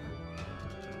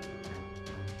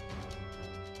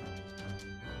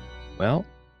 Well,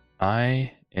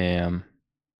 I am.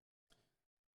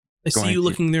 I see Going you to-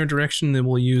 looking their direction. They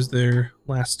will use their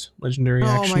last legendary Oh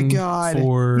action my god.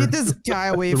 for Get this guy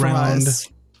away the from round. us.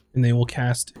 and they will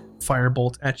cast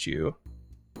Firebolt at you.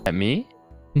 At me?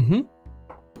 Mm-hmm.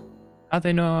 How'd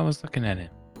they know I was looking at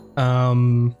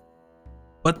him?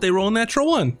 But they roll a natural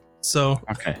 1, so.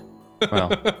 Okay. Well,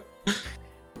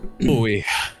 Boy.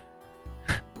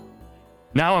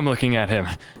 now I'm looking at him.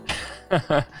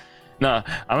 No,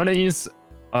 I'm gonna use.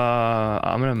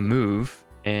 I'm gonna move,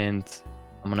 and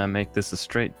I'm gonna make this a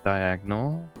straight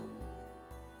diagonal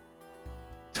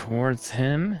towards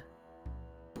him.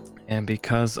 And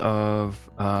because of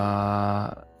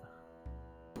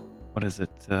what is it?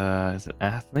 Is it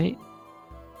athlete?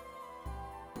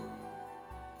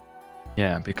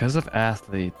 Yeah, because of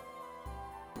athlete,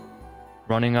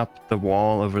 running up the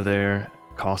wall over there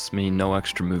costs me no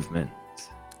extra movement.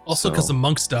 Also, because So- of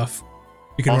monk stuff,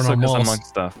 you can Also run on because walls. among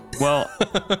stuff. Well,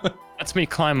 lets me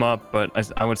climb up, but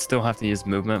I would still have to use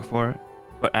movement for it.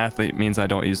 But athlete means I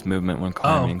don't use movement when Oh,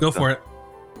 climbing. go for it.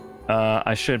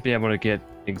 I should be able to get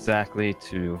exactly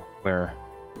to where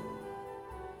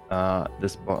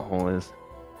this butthole is.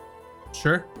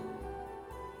 Sure.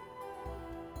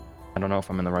 I don't know if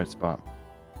I'm in the right spot.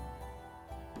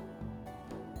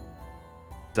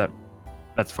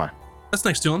 That's fine. That's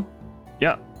next to him.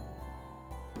 Yeah.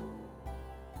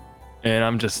 And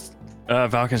I'm just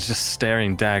Valken's just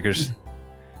staring daggers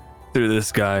through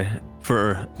this guy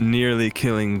for nearly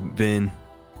killing Vin.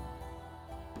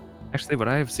 Actually, would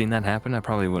I have seen that happen? I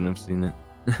probably wouldn't have seen it.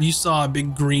 You saw a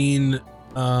big green,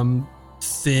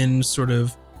 thin sort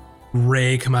of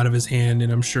ray come out of his hand,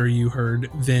 and I'm sure you heard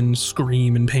Vin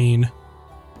scream in pain.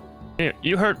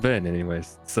 You hurt Vin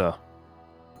anyways, so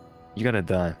you gotta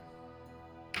die.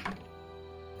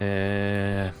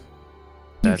 You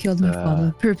That's, killed my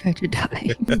father. Prepare to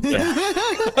die.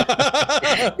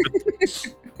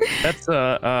 That's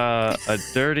a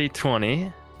dirty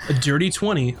 20. A dirty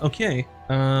 20. Okay.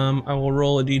 I will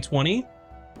roll a d20.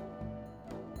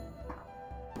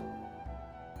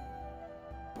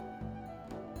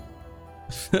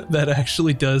 That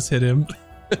actually does hit him.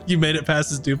 You made it past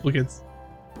his duplicates.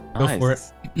 Go for it.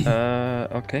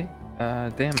 Okay.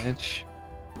 Damage.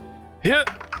 Hit.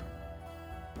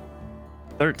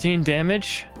 13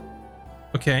 damage,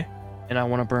 Okay. and I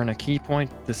want to burn a key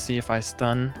point to see if I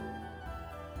stun.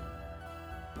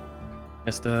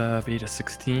 Just beat a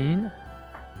 16.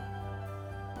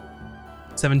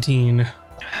 17.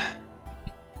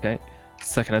 Okay.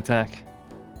 Second attack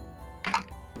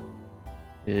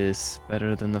is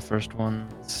better than the first one,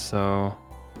 so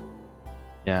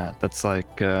yeah, that's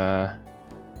like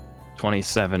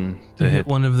 27 to You hit. hit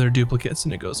one of their duplicates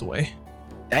and it goes away.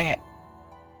 Dang it.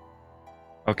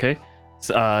 Okay.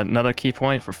 So, another key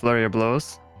point for flurry of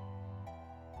blows.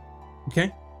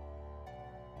 Okay.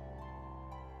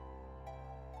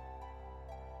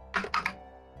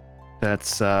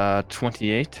 That's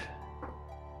 28.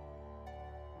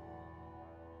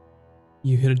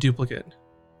 You hit a duplicate.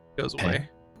 Goes Okay. away.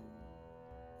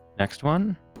 Next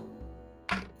one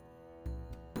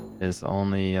is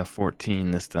only a 14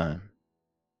 this time.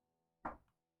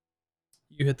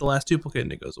 You hit the last duplicate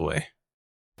and it goes away.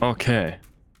 Okay.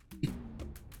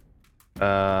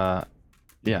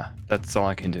 Yeah, that's all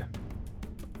I can do.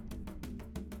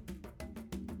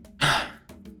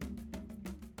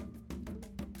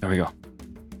 There we go.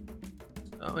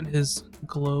 Oh, and his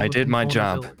globe. I of did my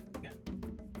job. invulnerability.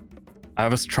 I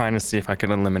was trying to see if I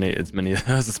could eliminate as many of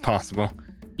those as possible.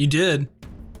 You did.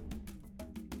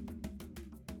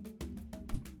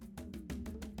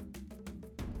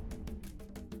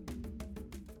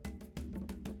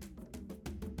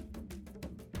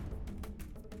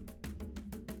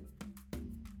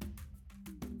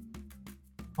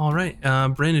 All right,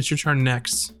 Bryn, it's your turn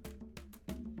next.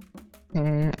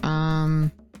 Okay,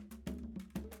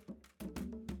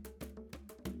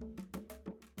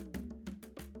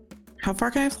 how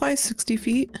far can I fly? 60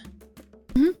 feet?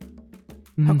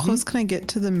 How Mhm. close can I get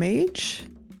to the mage?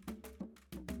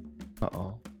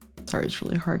 Uh-oh. Sorry, it's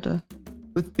really hard to.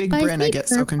 With Big 5 Bryn, I feet get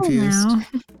so purple confused.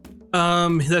 now.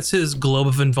 That's his globe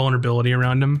of invulnerability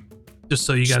around him. Just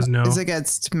so you guys know. It's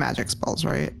against magic spells,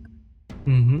 right?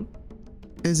 Mm-hmm.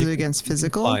 Is You it can against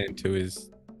physical? Fly into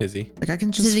his hizzy. Like I can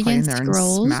Is just it fly in against there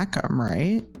scrolls? and smack them,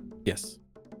 right? Yes.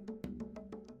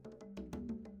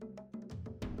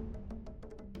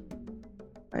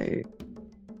 I.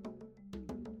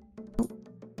 Oh.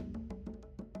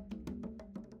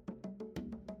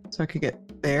 So I could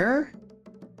get there?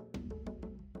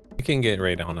 You can get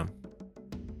right on him.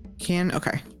 Can?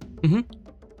 Okay. Mhm.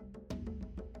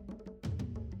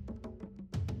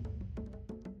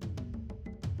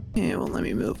 Yeah, it won't let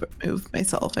me move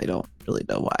myself. I don't really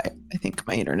know why. I think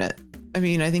my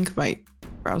my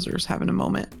browser's having a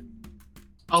moment.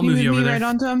 I'll Can move move you over me there. right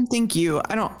onto him? Thank you.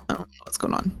 I don't know what's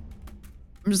going on.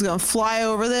 I'm just gonna fly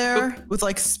over there with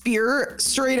like spear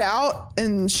straight out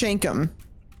and shank him.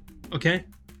 Okay.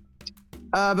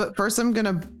 But first I'm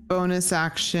gonna bonus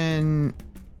action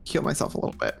heal myself a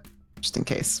little bit, just in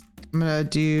case. I'm gonna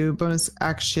do bonus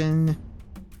action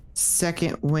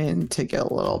second wind to get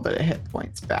a little bit of hit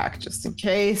points back just in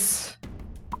case.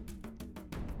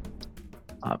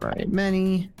 All right,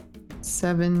 many.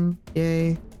 7,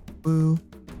 yay, woo.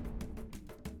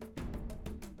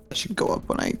 That should go up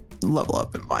when I level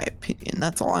up, in my opinion.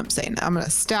 That's all I'm saying. I'm gonna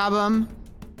stab him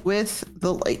with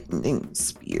the lightning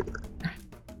spear.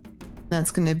 That's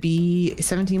gonna be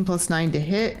 17 plus 9 to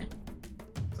hit.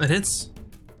 That hits.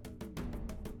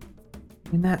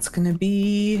 And that's gonna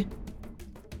be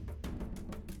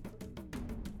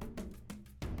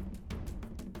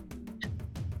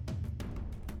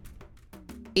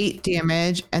eight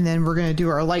damage, and then we're gonna do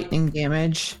our lightning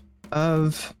damage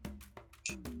of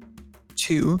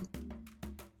 2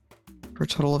 for a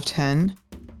total of 10.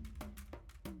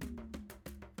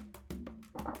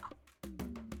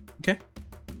 Okay.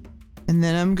 And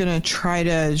then I'm gonna try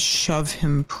to shove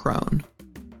him prone.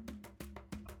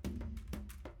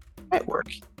 Might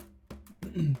work.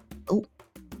 Oh.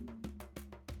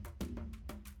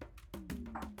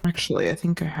 Actually, I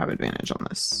think I have advantage on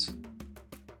this.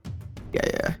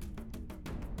 Yeah.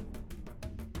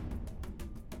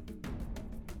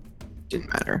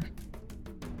 Didn't matter.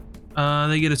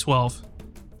 They get a 12.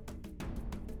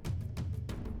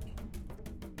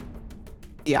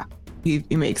 Yeah, he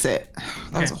makes it.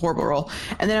 That was a horrible roll.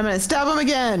 And then I'm gonna stab him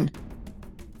again.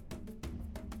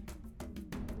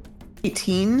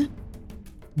 18.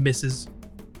 Misses.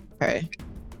 Okay.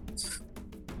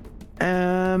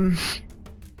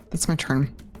 That's my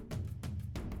turn.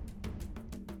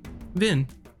 Vin.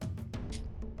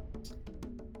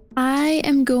 I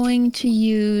am going to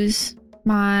use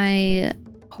my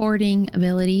hoarding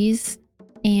abilities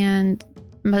and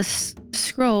my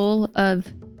scroll of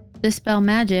Dispel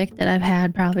Magic that I've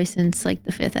had probably since like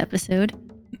the 5th episode.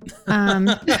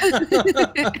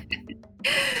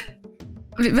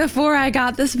 Before I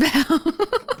got the spell.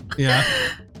 Yeah.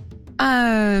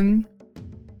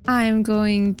 I'm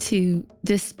going to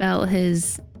dispel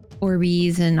his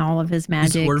Orbeez and all of his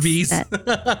magic. Orbeez.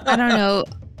 I don't know.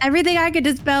 Everything I could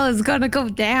dispel is gonna go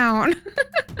down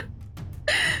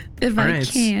if All I right.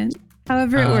 can.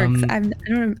 However it works. I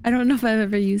don't know if I've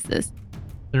ever used this.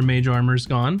 Their mage armor's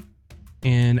gone.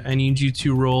 And I need you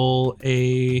to roll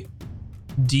a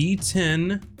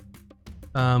D10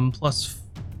 plus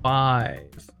 5.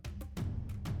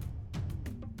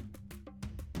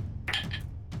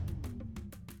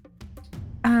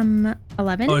 Um,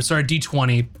 11. Oh, sorry,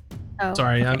 D20. Oh,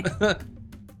 Sorry. okay.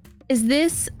 Is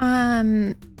this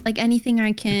like anything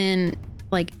I can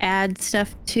like add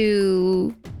stuff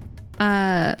to,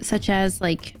 such as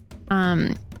like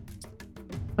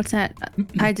what's that?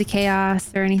 Tides of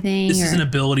Chaos or anything? This is or- an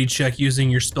ability check using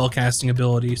your spellcasting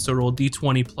ability. So roll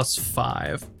D20 plus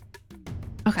 5.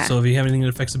 Okay. So if you have anything that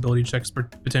affects ability checks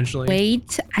potentially.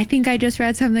 Wait, I think I just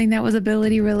read something that was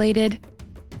ability related.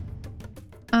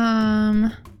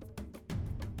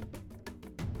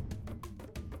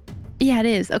 Yeah, it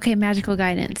is. Okay, magical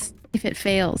guidance. If it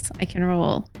fails, I can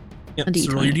roll Yep, a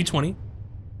so roll your D20.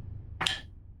 D20.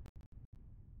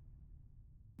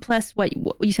 Plus what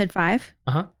you said 5?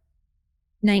 Uh-huh.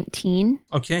 19.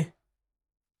 Okay.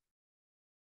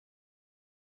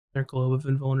 Circle of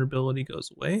invulnerability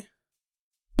goes away.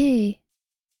 Yay.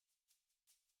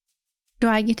 Do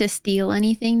I get to steal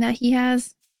anything that he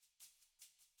has?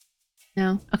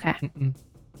 No? Okay. Mm-mm.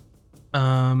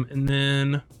 And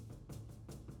then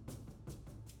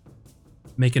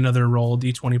make another roll,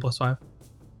 D20 plus 5.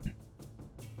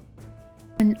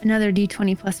 Another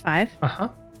D20 plus 5. Uh-huh.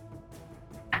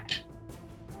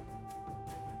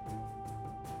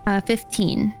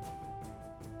 15.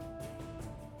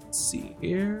 Let's see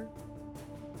here.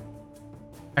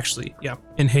 Actually, yeah.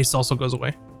 And haste also goes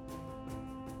away.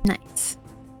 Nice.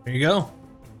 There you go.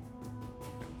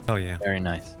 Oh yeah. Very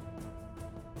nice.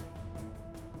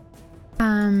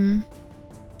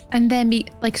 And then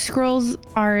like scrolls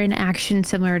are an action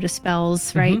similar to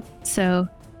spells, right? So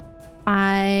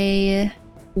I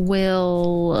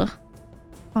will.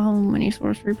 How many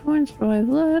sorcery points do I have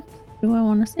left? Do I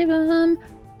want to save them?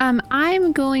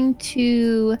 I'm going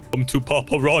to. Come to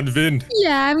Papa Ron, Vin.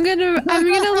 Yeah, I'm gonna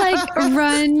like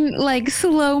run like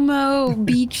slow-mo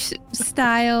beach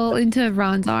style into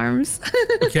Ron's arms.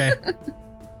 Okay.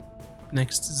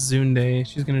 Next is Zunde.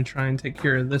 She's gonna try and take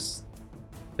care of this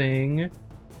thing.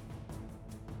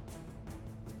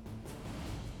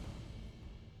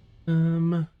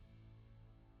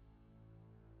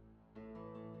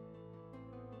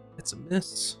 It's a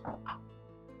miss.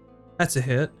 That's a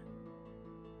hit.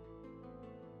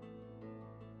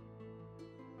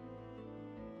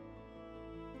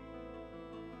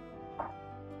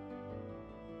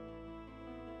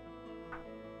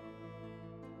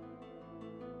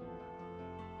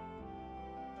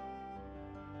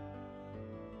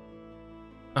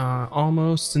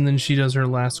 Almost, and then she does her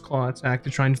last claw attack to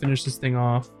try and finish this thing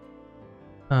off.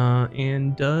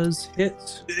 And does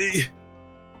hit.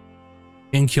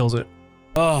 And kills it.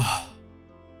 Oh,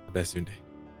 the best Zunde.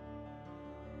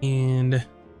 And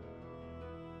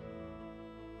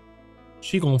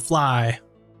she gonna fly.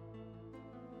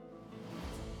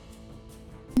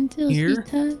 Until Here?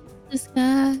 she touches the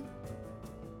sky.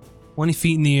 20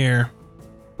 feet in the air.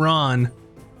 Ron.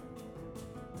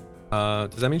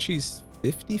 Does that mean she's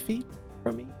 50 feet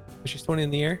from me? Is she 20 in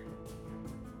the air?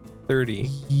 30.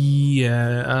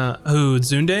 Yeah. Who?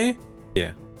 Zunde?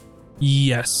 Yeah.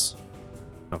 Yes.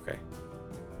 Okay.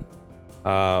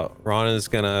 Ron is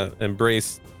gonna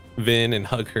embrace Vin and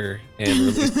hug her and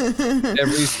release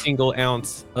every single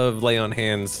ounce of lay on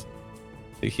hands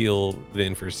to heal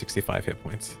Vin for 65 hit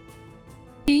points.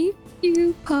 Thank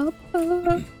you,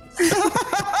 Papa.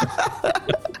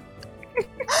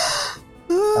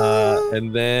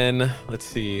 And then let's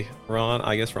see, Ron.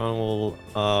 I guess Ron will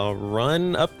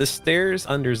run up the stairs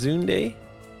under Zunde,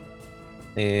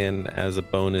 and as a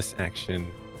bonus action,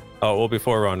 oh well,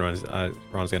 before Ron runs,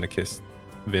 Ron's gonna kiss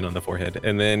Vin on the forehead,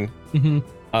 and then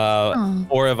Aw.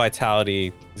 Aura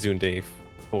Vitality Zunde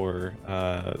for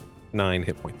 9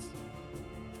 hit points.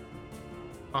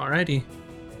 Alrighty.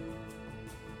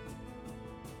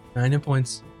 9 hit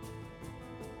points.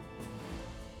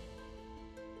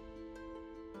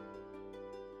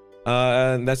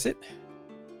 And that's it.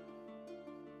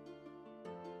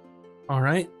 All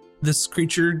right. This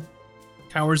creature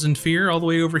cowers in fear all the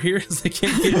way over here as they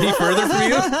can't get any further from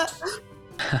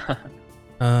you.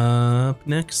 Up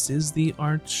next is the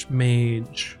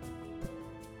Archmage.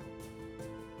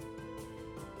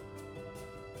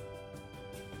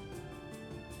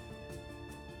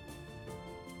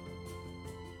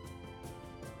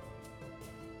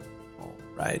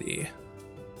 Alrighty.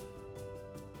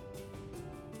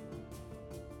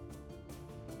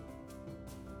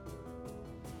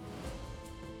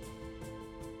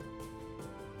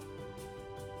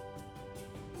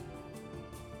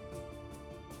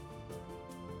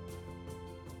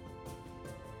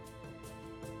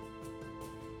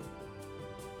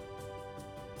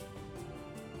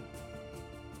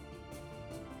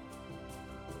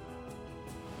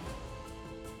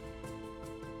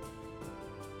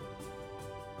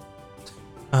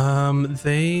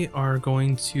 They are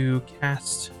going to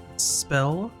cast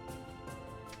spell,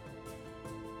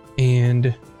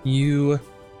 and he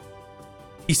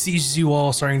sees you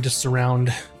all starting to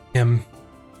surround him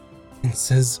and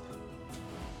says,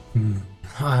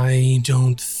 I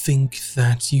don't think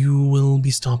that you will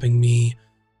be stopping me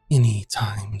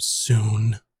anytime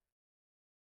soon.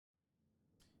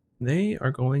 They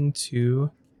are going to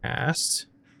cast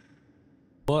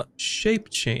What? shape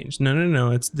change. No.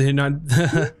 They're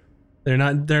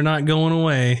not going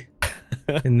away.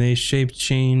 And they shape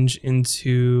change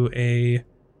into a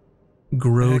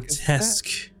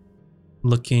grotesque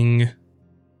looking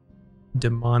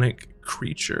demonic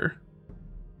creature.